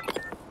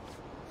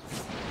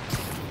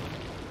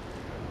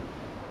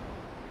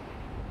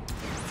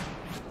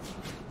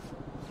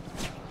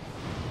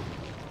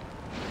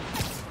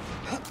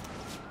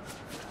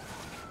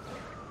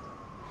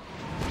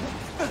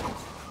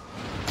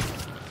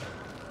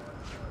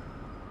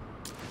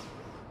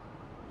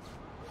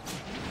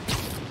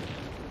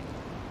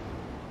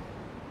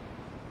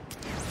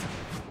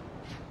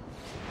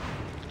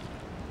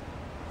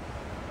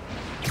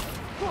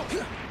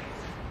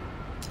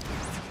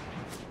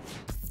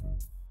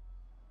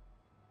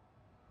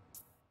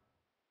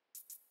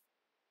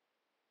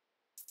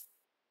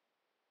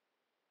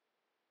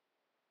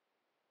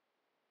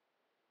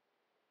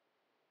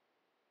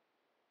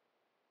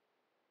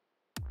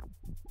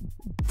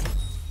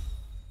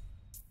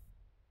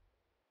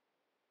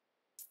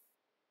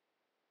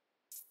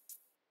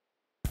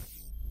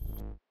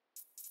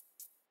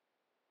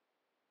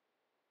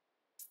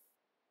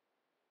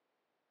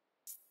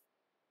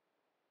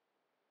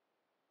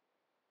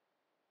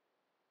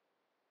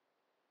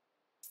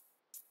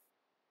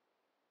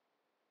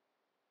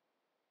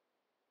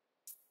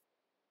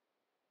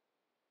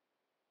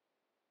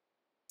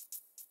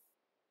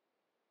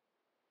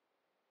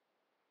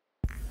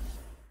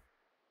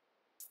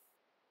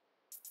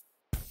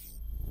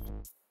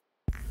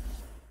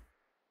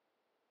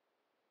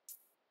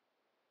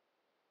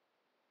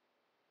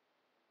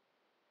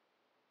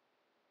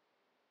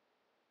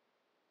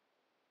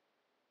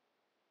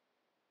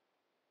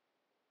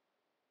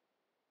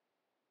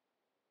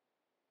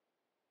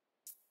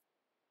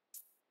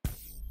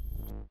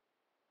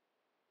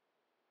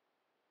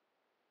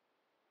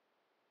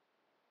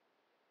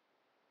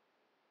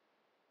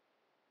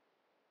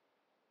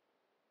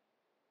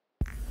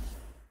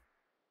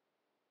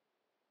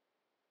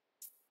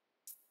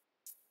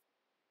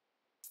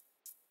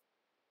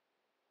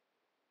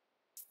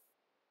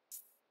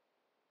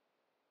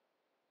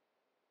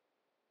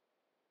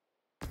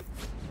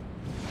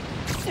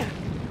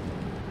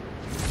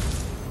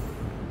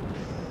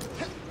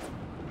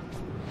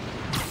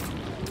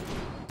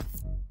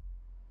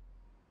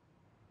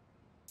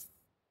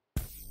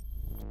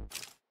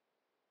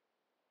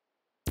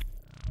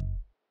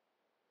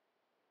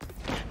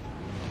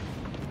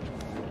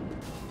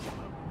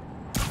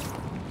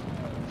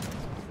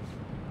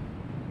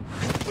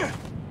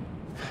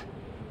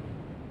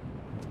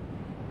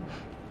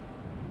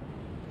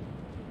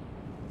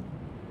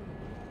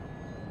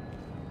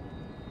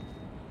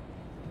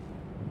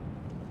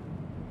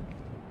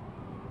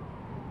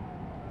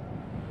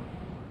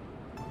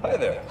 Hi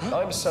there,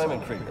 I'm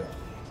Simon Krieger,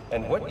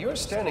 and what you're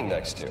standing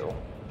next to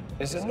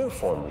is a new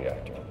form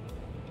reactor.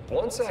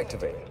 Once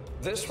activated,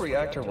 this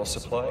reactor will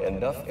supply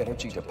enough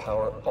energy to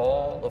power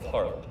all of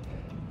Harlem.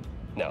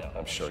 Now,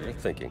 I'm sure you're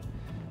thinking,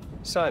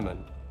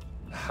 Simon,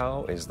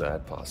 how is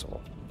that possible?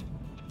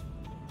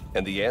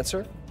 And the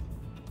answer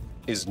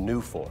is new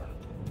form.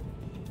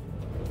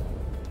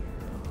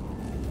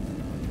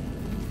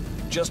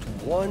 Just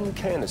one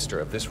canister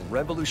of this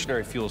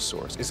revolutionary fuel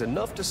source is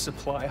enough to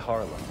supply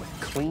Harlem with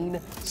clean,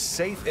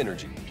 safe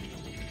energy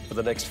for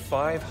the next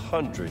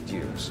 500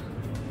 years.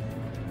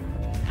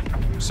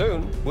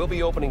 Soon, we'll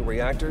be opening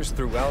reactors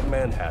throughout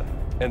Manhattan,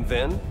 and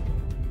then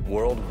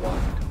worldwide.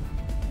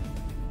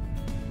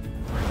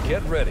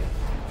 Get ready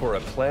for a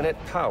planet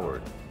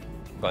powered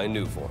by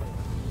new form.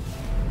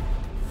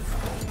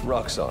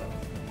 Roxxon,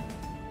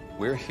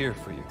 we're here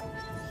for you.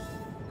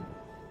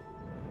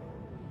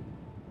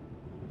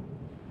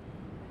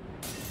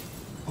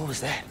 What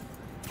was that?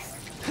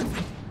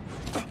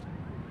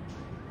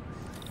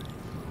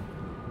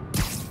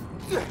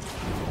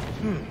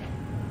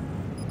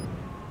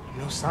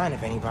 No sign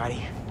of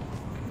anybody.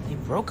 They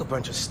broke a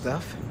bunch of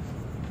stuff.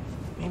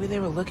 Maybe they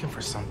were looking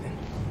for something.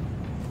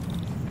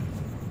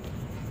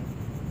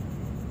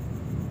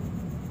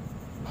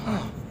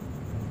 Huh.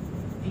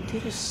 They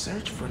did a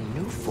search for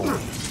new form.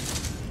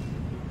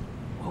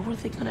 What were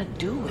they gonna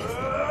do with it?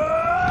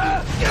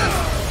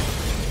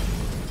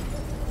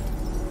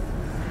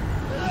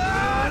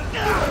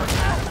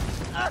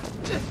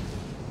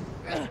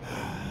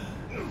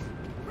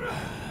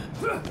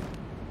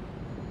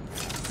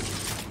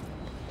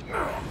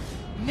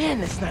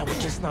 Man, this night would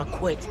just not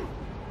quit.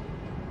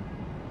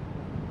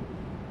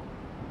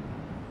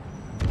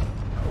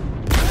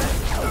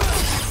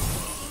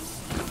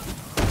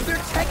 Their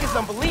tech is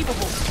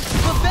unbelievable,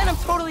 but Venom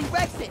totally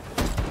wrecks it.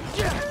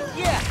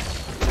 Yeah,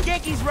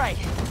 Yankee's right.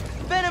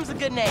 Venom's a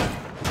good name.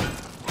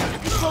 I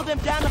can slow them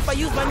down if I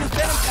use my new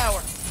Venom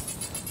power.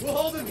 We'll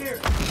hold him here.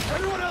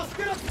 Everyone else,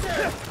 get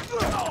upstairs.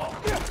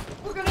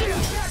 We're gonna need a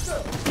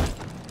backup.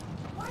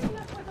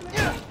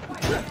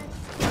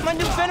 My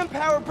new Venom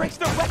power breaks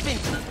their weapons.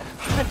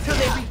 Until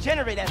they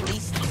regenerate, at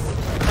least.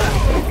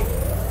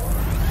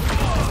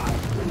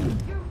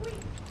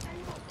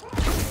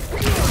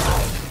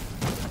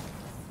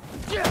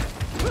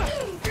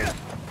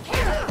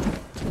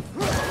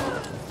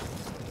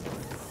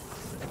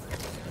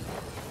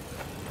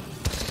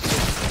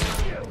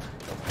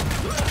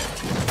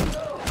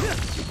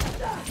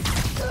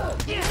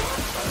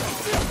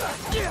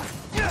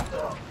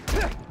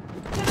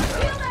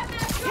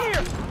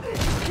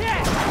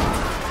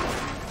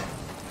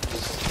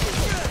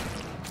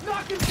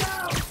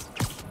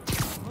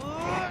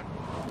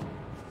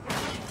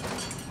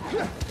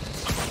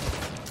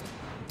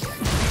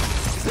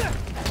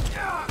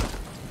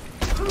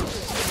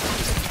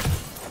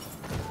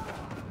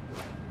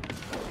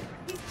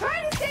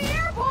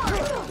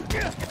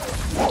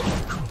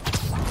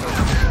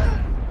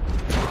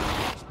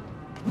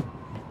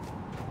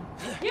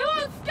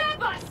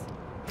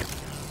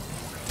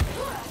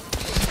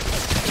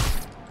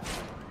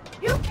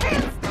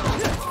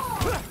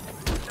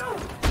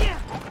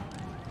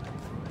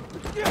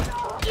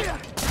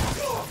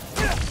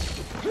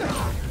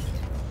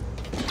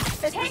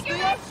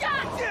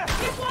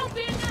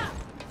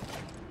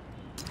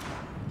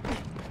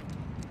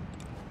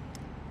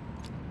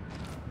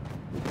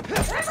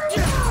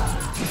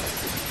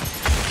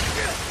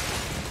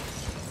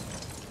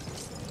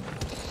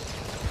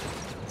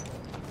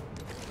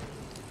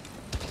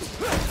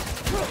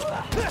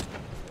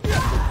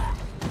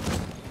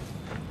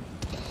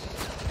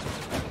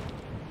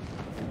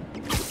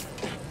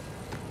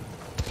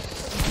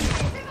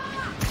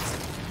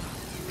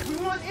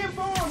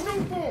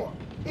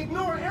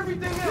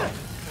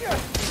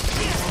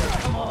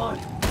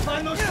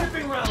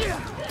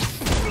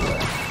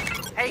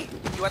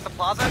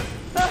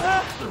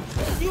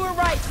 You were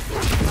right.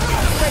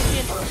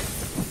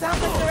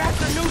 Sounds like they're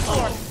after new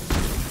form.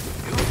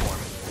 New form?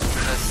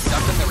 The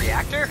stuff in the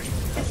reactor?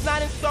 It's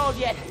not installed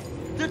yet.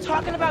 They're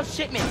talking about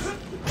shipments.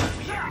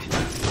 Weird.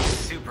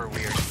 Super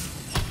weird.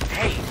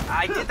 Hey,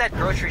 I did that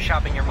grocery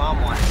shopping your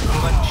mom wanted,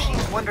 but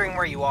she's wondering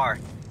where you are.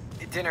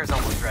 Dinner's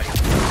almost ready.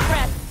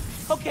 Crap.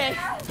 Okay,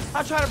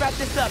 I'll try to wrap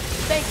this up.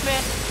 Thanks,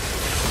 man.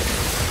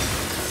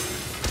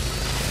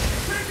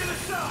 Taking a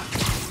shot!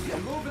 You're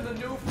moving the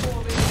new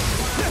form in.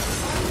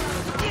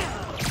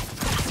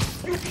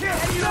 You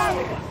can't get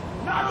out!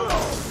 Not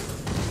alone!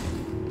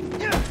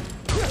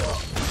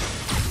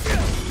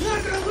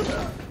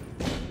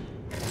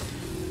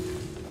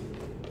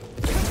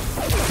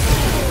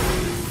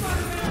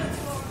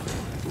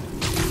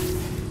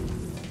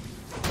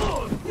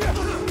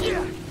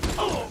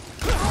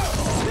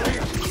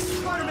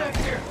 Spider-Man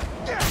here!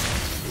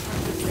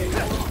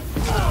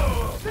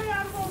 Stay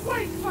out of my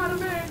way,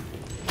 Spider-Man!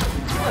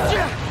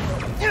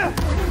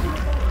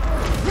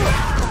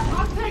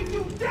 I'll take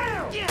you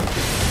down! Get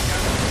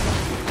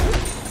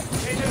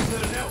into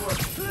the network!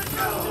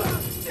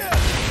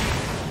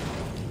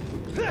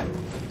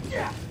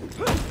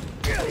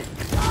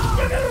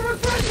 You're gonna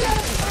regret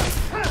that!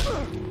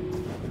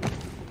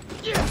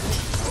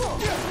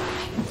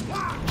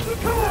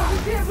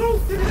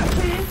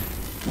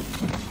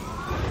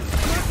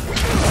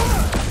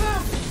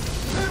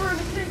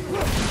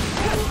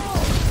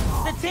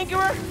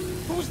 tinkerer?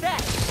 Who's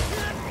that?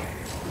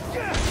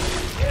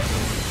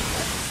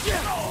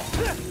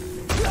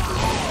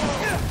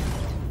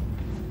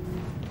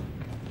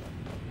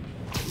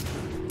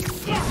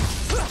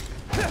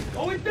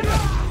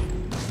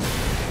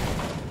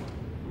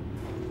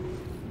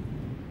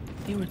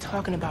 They were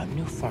talking about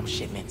new form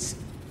shipments.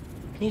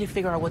 I need to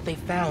figure out what they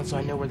found so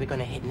I know where they're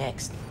gonna hit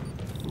next.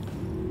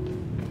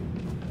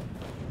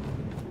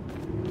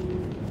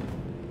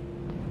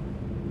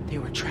 They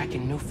were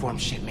tracking new form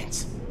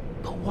shipments.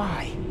 But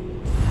why?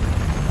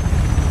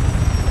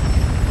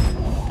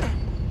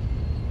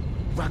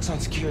 Rock's on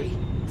security.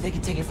 They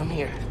can take it from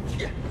here.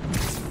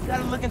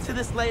 Gotta look into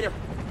this later.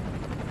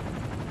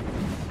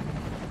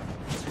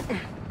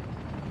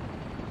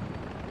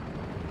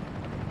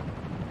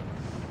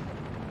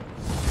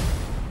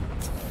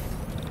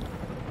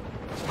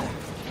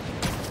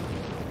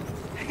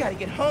 I gotta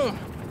get home.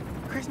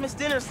 Christmas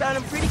dinner's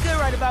sounding pretty good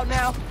right about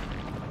now.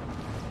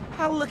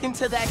 I'll look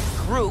into that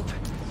group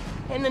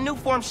and the new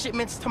form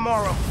shipments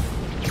tomorrow.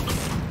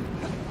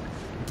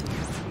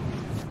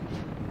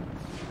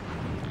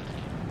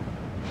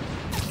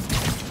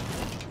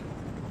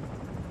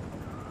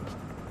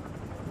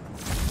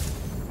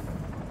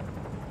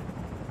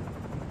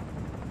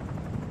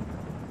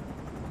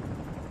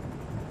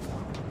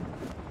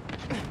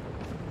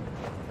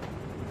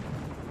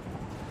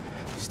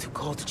 It's too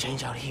cold to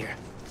change out here.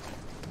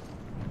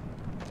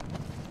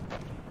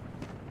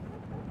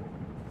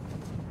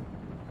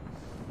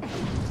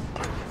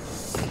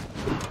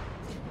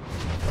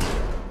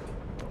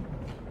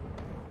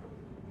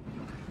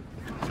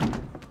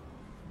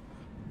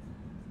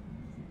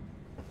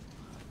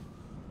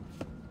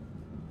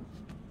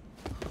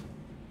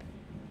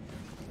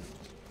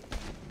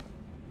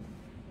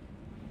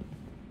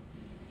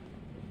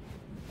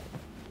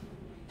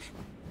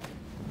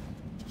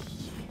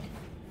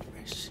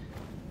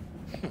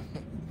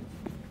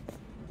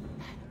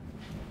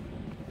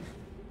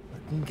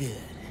 Good.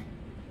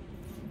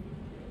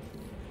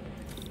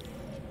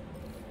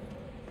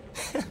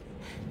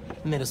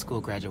 Middle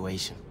school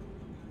graduation.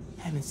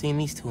 Haven't seen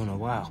these two in a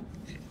while.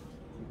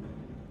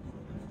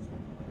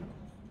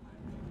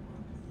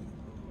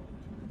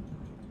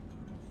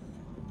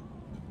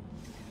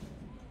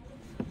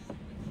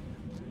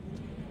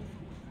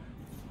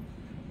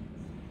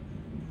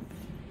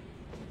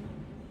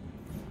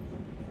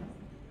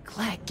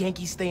 Glad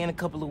Genki's staying a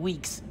couple of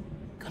weeks.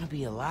 Gonna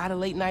be a lot of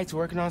late nights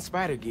working on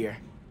spider gear.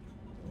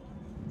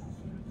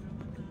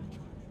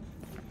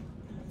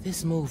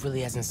 This move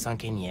really hasn't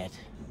sunk in yet.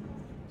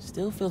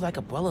 Still feels like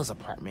Abuela's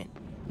apartment,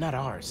 not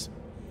ours.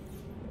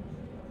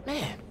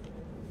 Man,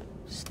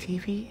 this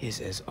TV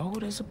is as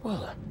old as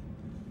Abuela.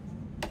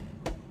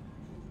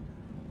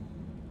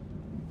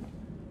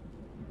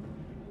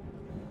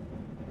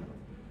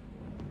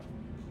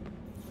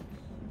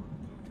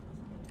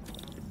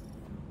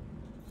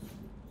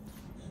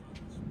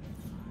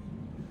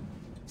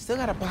 Still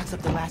gotta box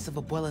up the last of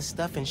Abuela's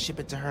stuff and ship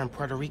it to her in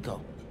Puerto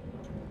Rico.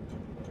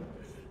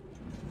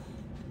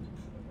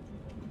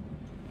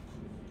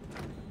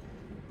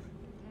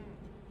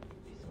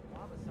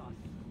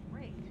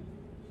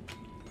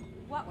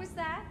 What was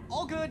that?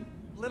 All good.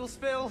 Little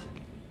spill.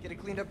 Get it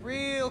cleaned up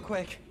real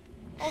quick.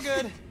 All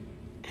good.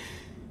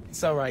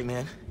 It's all right,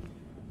 man.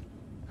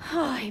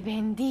 Ay,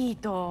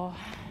 bendito.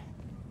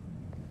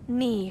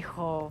 Mi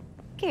hijo.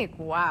 Qué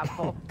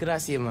guapo.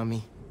 Gracias,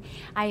 mami.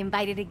 I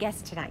invited a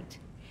guest tonight.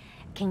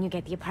 Can you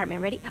get the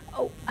apartment ready?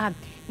 Oh,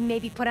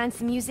 maybe put on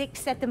some music,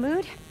 set the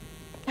mood?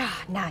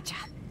 Ah, Naja.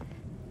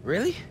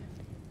 Really?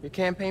 Your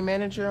campaign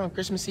manager on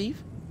Christmas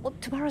Eve? Well,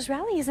 tomorrow's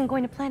rally isn't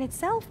going to plan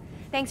itself.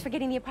 Thanks for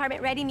getting the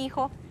apartment ready,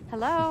 mijo.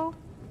 Hello?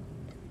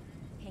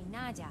 Hey,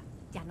 Naja.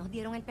 ¿Ya nos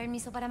dieron el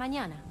permiso para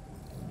mañana?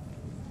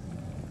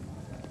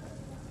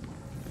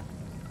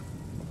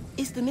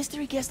 Is the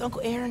mystery guest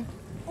Uncle Aaron?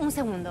 Un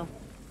segundo.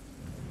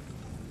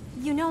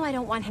 You know I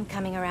don't want him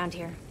coming around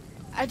here.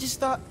 I just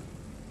thought...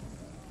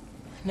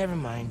 Never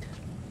mind.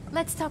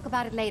 Let's talk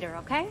about it later,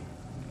 okay?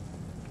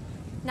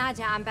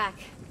 Naja, I'm back.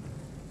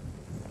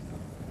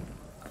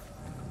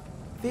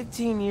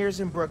 15 years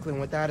in Brooklyn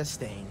without a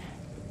stain.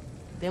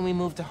 Then we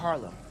moved to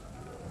Harlem.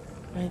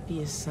 Might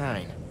be a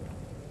sign.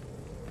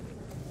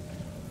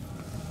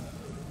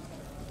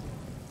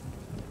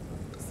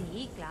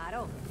 Sí,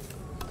 claro.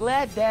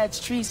 Glad Dad's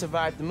tree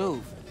survived the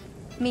move.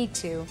 Me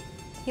too.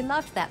 He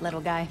loved that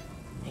little guy.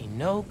 Ain't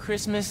no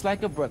Christmas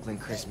like a Brooklyn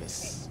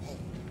Christmas.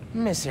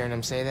 Miss hearing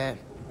him say that.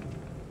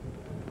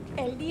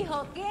 ¿Él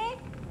dijo qué?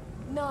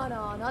 No,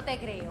 no te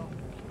creo.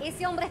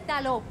 Ese hombre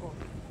está loco.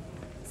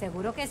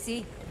 Seguro que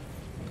sí.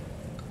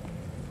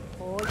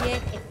 Oye,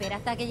 espera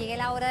hasta que llegue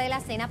la hora de la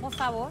cena, por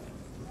favor.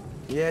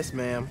 Yes,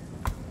 ma'am.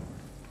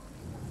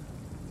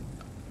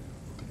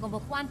 ¿Como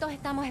cuántos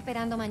estamos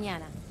esperando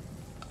mañana?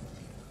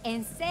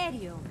 ¿En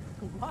serio?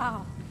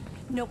 Wow.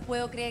 No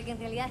puedo creer que en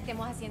realidad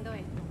estemos haciendo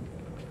esto.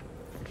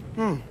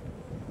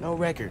 No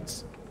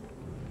records.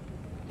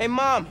 Hey,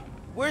 Mom,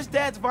 where's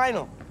Dad's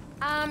vinyl?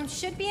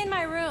 Should be in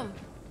my room.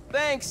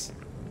 Thanks.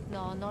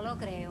 No lo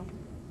creo.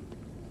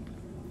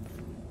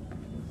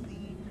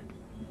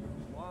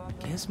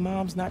 Guess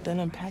Mom's not done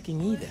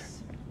unpacking either.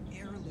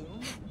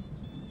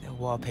 That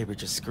wallpaper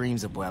just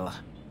screams Abuela.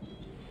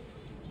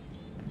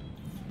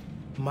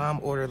 Mom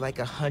ordered like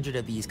 100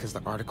 of these because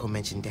the article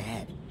mentioned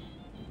Dad.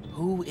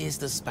 Who is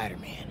the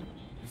Spider-Man?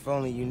 If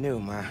only you knew,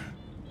 Ma.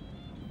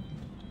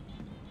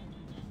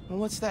 Well,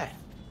 what's that?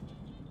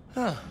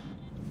 Huh.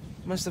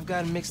 Must have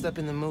gotten mixed up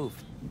in the move.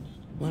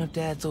 One of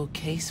Dad's old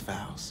case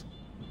files.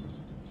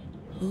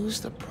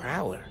 Who's the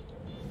Prowler?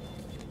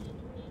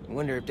 I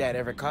wonder if Dad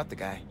ever caught the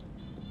guy.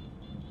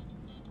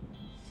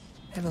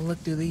 Haven't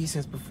looked through these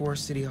since before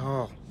City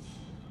Hall.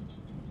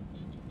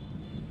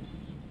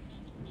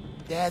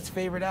 Dad's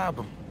favorite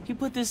album. He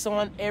put this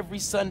on every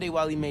Sunday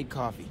while he made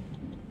coffee.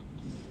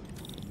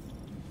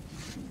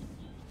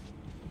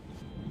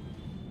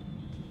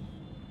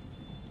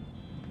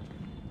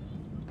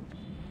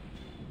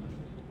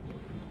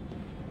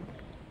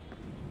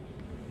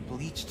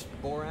 Bleached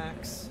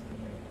borax.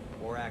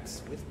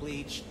 Borax with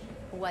bleach.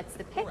 What's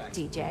the pick, Borax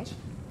DJ? bleach.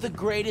 The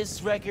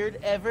greatest record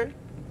ever.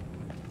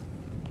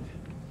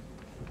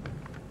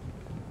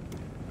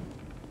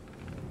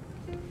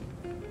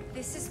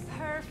 This is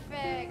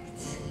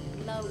perfect.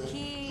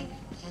 Low-key,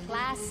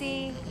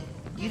 classy.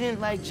 You didn't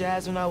like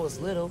jazz when I was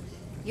little.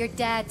 Your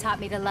dad taught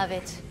me to love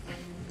it.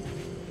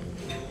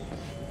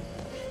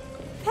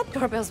 That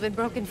doorbell's been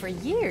broken for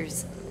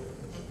years.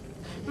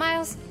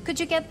 Miles, could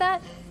you get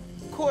that?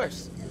 Of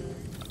course.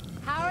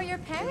 How are your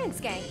parents,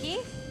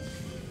 Genki?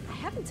 I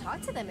haven't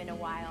talked to them in a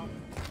while.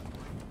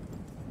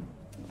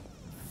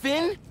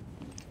 Finn?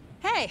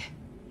 Hey!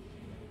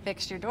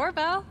 Fixed your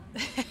doorbell.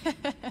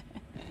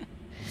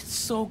 It's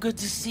so good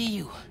to see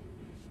you.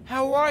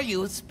 How are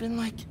you? It's been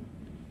like...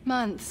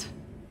 months.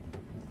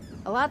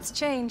 A lot's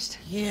changed.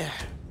 Yeah,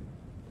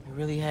 it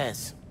really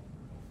has.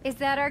 Is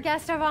that our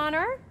guest of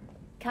honor?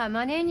 Come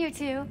on in, you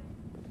two.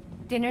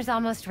 Dinner's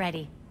almost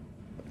ready.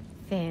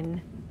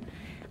 Finn,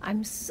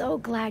 I'm so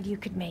glad you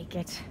could make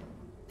it.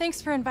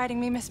 Thanks for inviting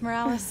me, Miss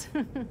Morales.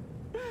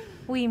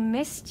 We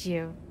missed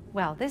you.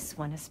 Well, this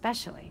one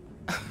especially.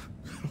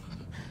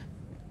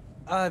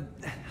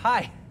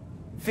 Hi.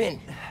 Finn,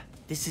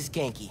 this is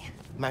Genki,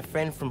 my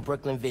friend from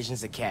Brooklyn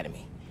Visions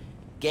Academy.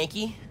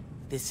 Genki,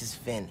 this is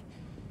Finn,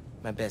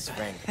 my best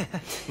friend.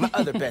 My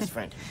other best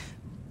friend.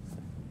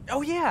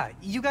 Oh yeah,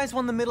 you guys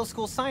won the middle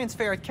school science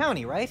fair at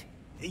County, right?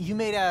 You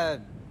made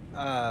a,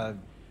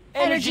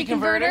 Energy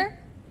converter?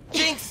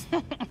 Jinx!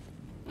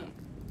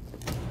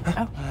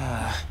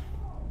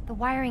 The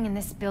wiring in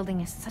this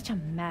building is such a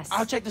mess.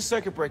 I'll check the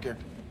circuit breaker.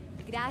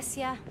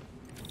 Gracias.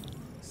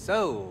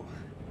 So,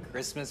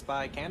 Christmas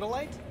by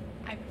candlelight?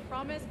 I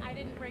promise I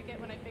didn't break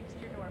it when I fixed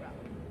your doorbell.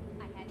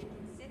 I hadn't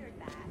considered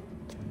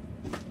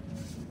that.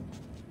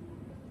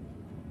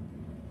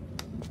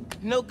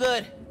 No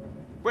good.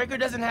 Breaker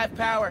doesn't have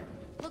power.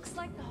 Looks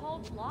like the whole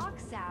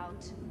block's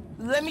out.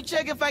 Let me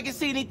check if I can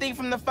see anything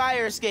from the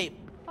fire escape.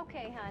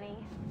 Okay, honey,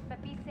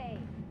 but be safe.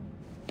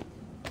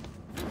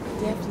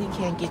 Definitely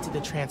can't get to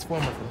the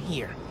transformer from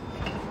here.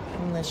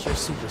 Unless you're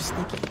super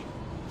sticky.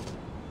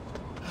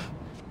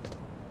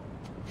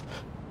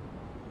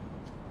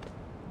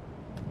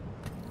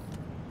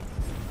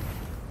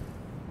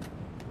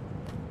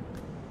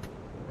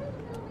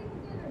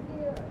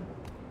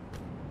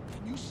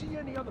 Can you see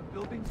any other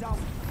buildings out?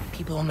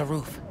 People on the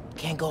roof.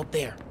 Can't go up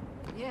there.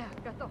 Yeah,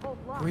 got the whole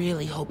block.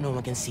 Really hope no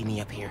one can see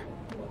me up here.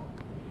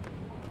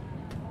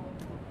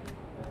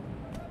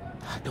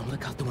 Don't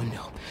look out the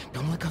window.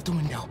 Don't look out the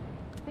window.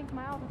 Think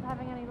Miles is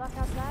having any luck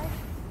outside?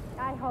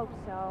 I hope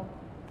so.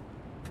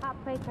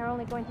 Hot plates are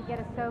only going to get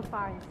us so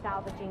far in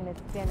salvaging this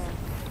dinner.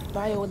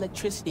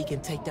 Bioelectricity can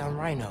take down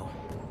Rhino.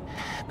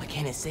 But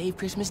can it save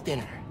Christmas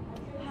dinner?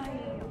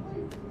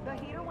 The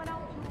heater went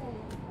out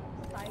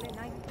too. Silent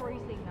night,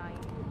 freezing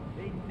night.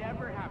 They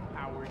never have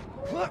powers.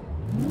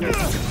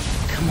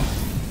 Come on.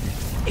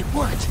 It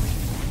worked.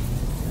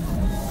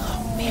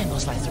 Oh man,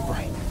 those lights are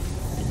bright.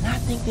 Did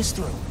not think this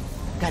through.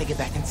 Gotta get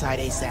back inside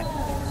ASAP.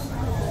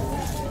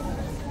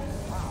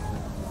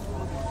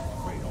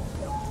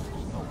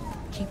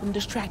 Keep him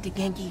distracted,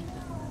 Genki.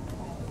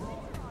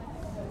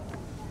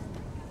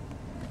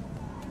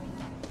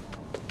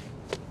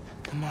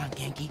 Come on,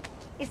 Genki.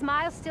 Is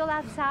Miles still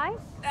outside?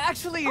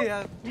 Actually,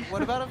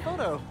 what about a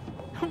photo?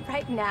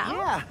 Right now?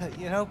 Yeah,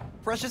 you know,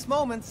 precious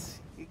moments.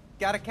 You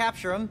gotta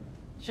capture them.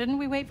 Shouldn't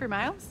we wait for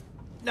Miles?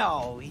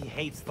 No, he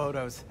hates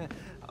photos.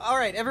 All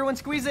right, everyone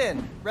squeeze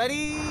in.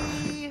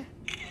 Ready?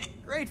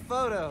 Great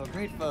photo,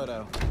 great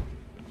photo.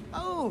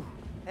 Oh,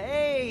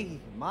 hey,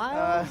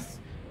 Miles.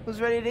 Who's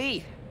ready to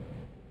eat?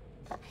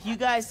 You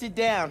guys sit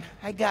down.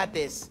 I got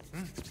this.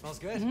 Smells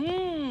good.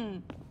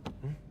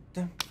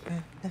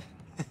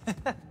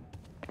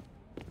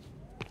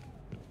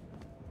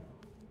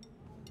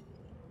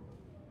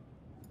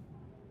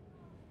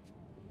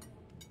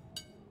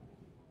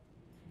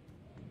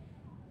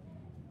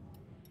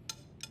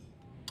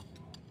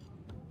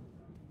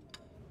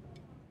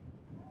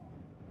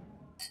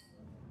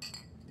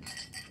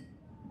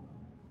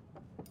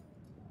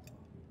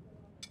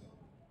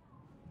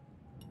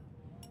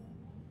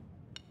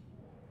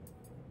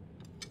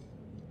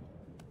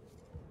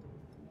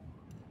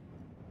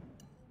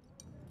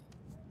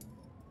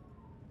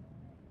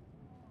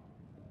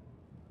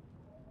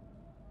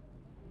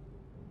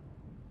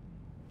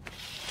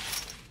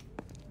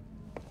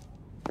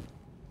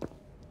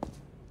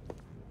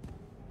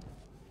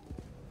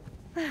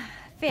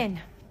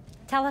 Finn,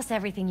 tell us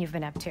everything you've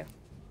been up to.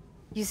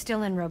 You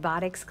still in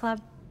robotics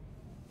club?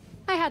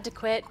 I had to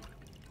quit,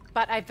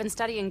 but I've been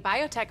studying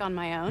biotech on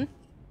my own.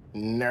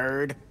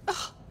 Nerd.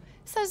 Ugh,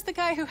 says the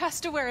guy who has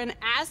to wear an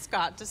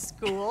ascot to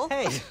school.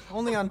 Hey,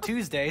 only on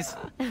Tuesdays.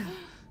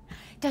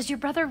 Does your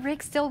brother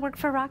Rick still work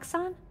for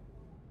Roxxon?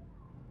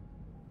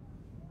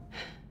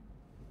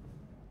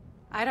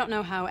 I don't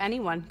know how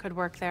anyone could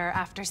work there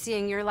after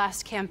seeing your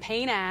last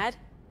campaign ad.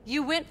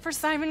 You went for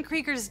Simon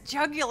Krieger's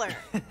jugular.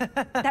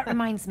 That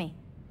reminds me.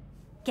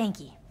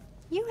 Genki,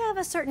 you have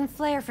a certain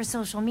flair for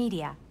social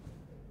media.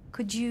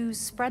 Could you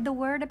spread the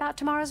word about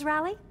tomorrow's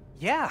rally?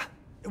 Yeah,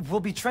 we'll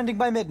be trending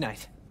by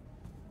midnight.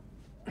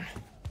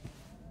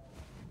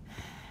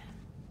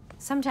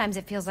 Sometimes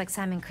it feels like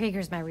Simon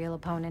Krieger's my real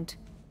opponent.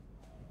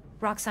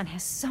 Roxxon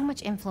has so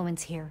much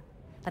influence here,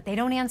 but they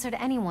don't answer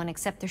to anyone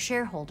except their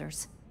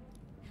shareholders.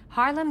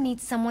 Harlem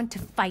needs someone to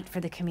fight for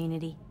the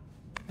community.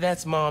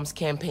 That's Mom's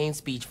campaign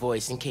speech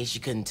voice, in case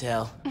you couldn't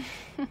tell.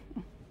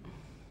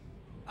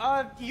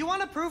 You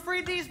want to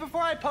proofread these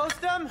before I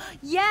post them?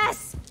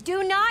 Yes!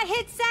 Do not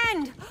hit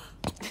send!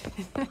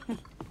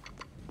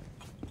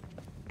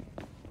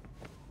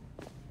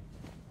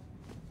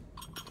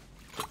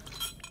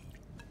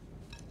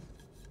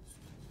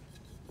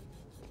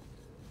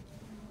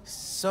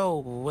 So,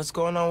 what's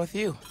going on with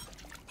you?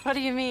 What do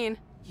you mean?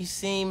 You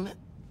seem...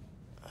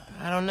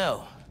 I don't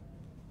know.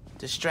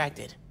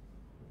 Distracted.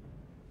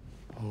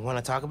 Want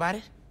to talk about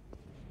it?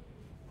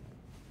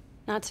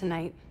 Not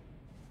tonight.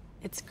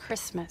 It's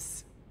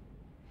Christmas.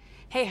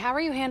 Hey, how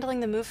are you handling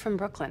the move from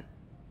Brooklyn?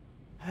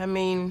 I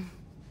mean,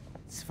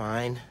 it's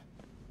fine.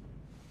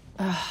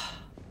 Ugh.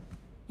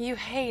 You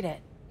hate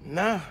it.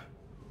 No.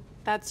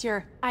 That's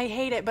your I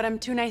hate it, but I'm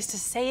too nice to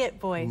say it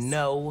voice.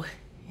 No,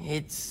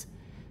 it's...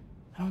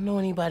 I don't know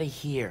anybody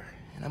here,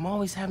 and I'm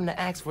always having to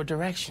ask for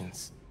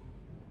directions.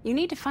 You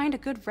need to find a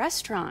good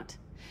restaurant.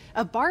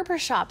 A barber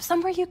shop,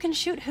 somewhere you can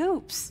shoot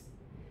hoops.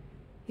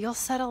 You'll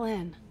settle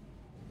in.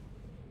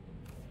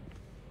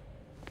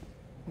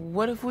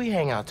 What if we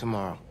hang out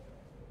tomorrow?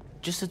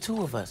 Just the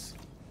two of us.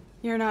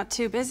 You're not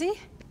too busy?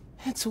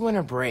 It's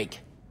winter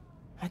break.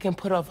 I can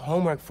put off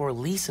homework for at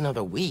least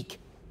another week.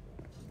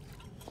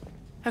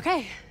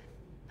 Okay.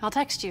 I'll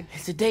text you.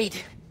 It's a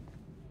date.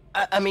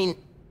 I mean,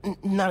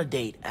 not a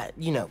date.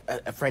 You know,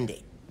 a friend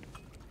date.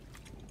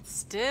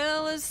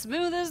 Still as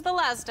smooth as the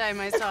last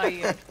time I saw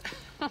you.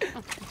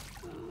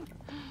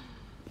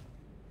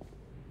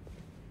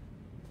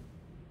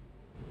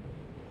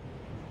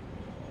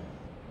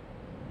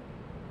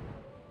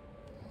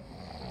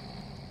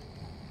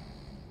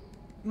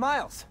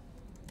 Miles.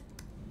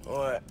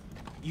 What?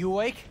 You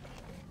awake?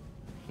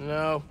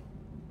 No.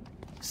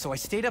 So I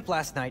stayed up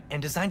last night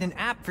and designed an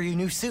app for your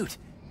new suit.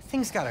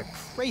 Thing's got a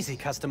crazy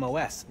custom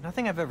OS,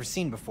 nothing I've ever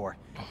seen before.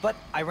 But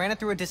I ran it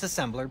through a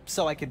disassembler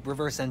so I could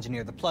reverse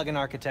engineer the plugin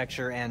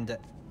architecture and...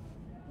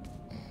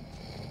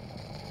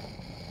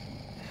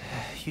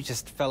 You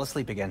just fell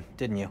asleep again,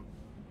 didn't you?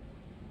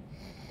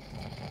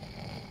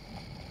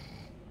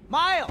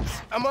 Miles!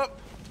 I'm up.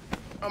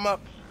 I'm up.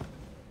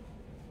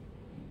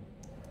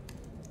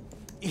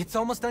 It's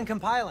almost done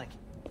compiling.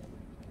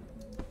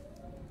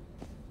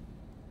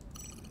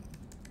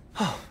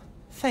 Oh,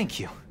 thank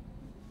you.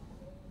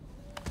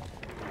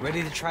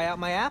 Ready to try out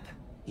my app?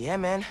 Yeah,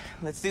 man.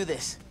 Let's do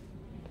this.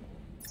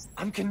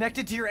 I'm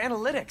connected to your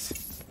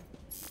analytics.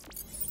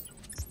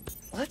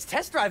 Let's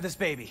test drive this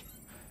baby.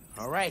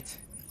 All right.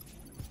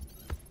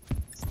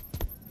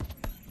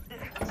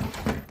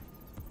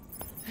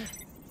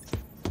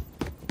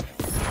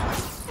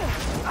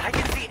 I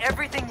can see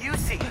everything you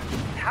see.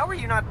 How are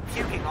you not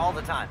puking all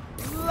the time?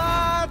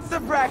 Lots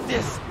of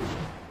practice.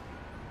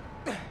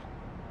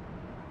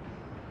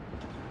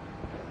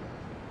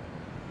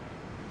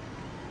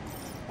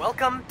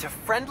 Welcome to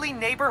Friendly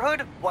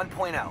Neighborhood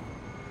 1.0.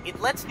 It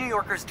lets New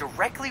Yorkers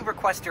directly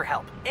request your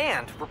help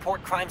and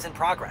report crimes in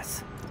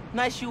progress.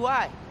 Nice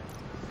UI.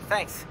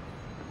 Thanks.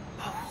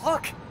 Oh,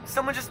 look!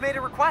 Someone just made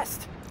a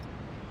request.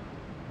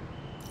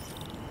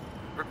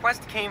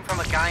 Request came from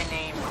a guy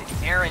named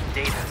Aaron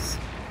Davis.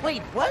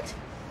 Wait, what?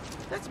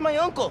 That's my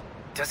uncle.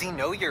 Does he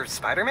know you're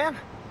Spider-Man?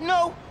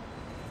 No.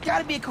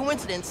 Gotta be a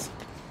coincidence.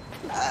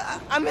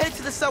 I'm headed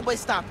to the subway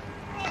stop.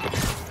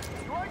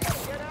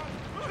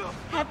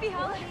 Happy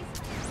holidays.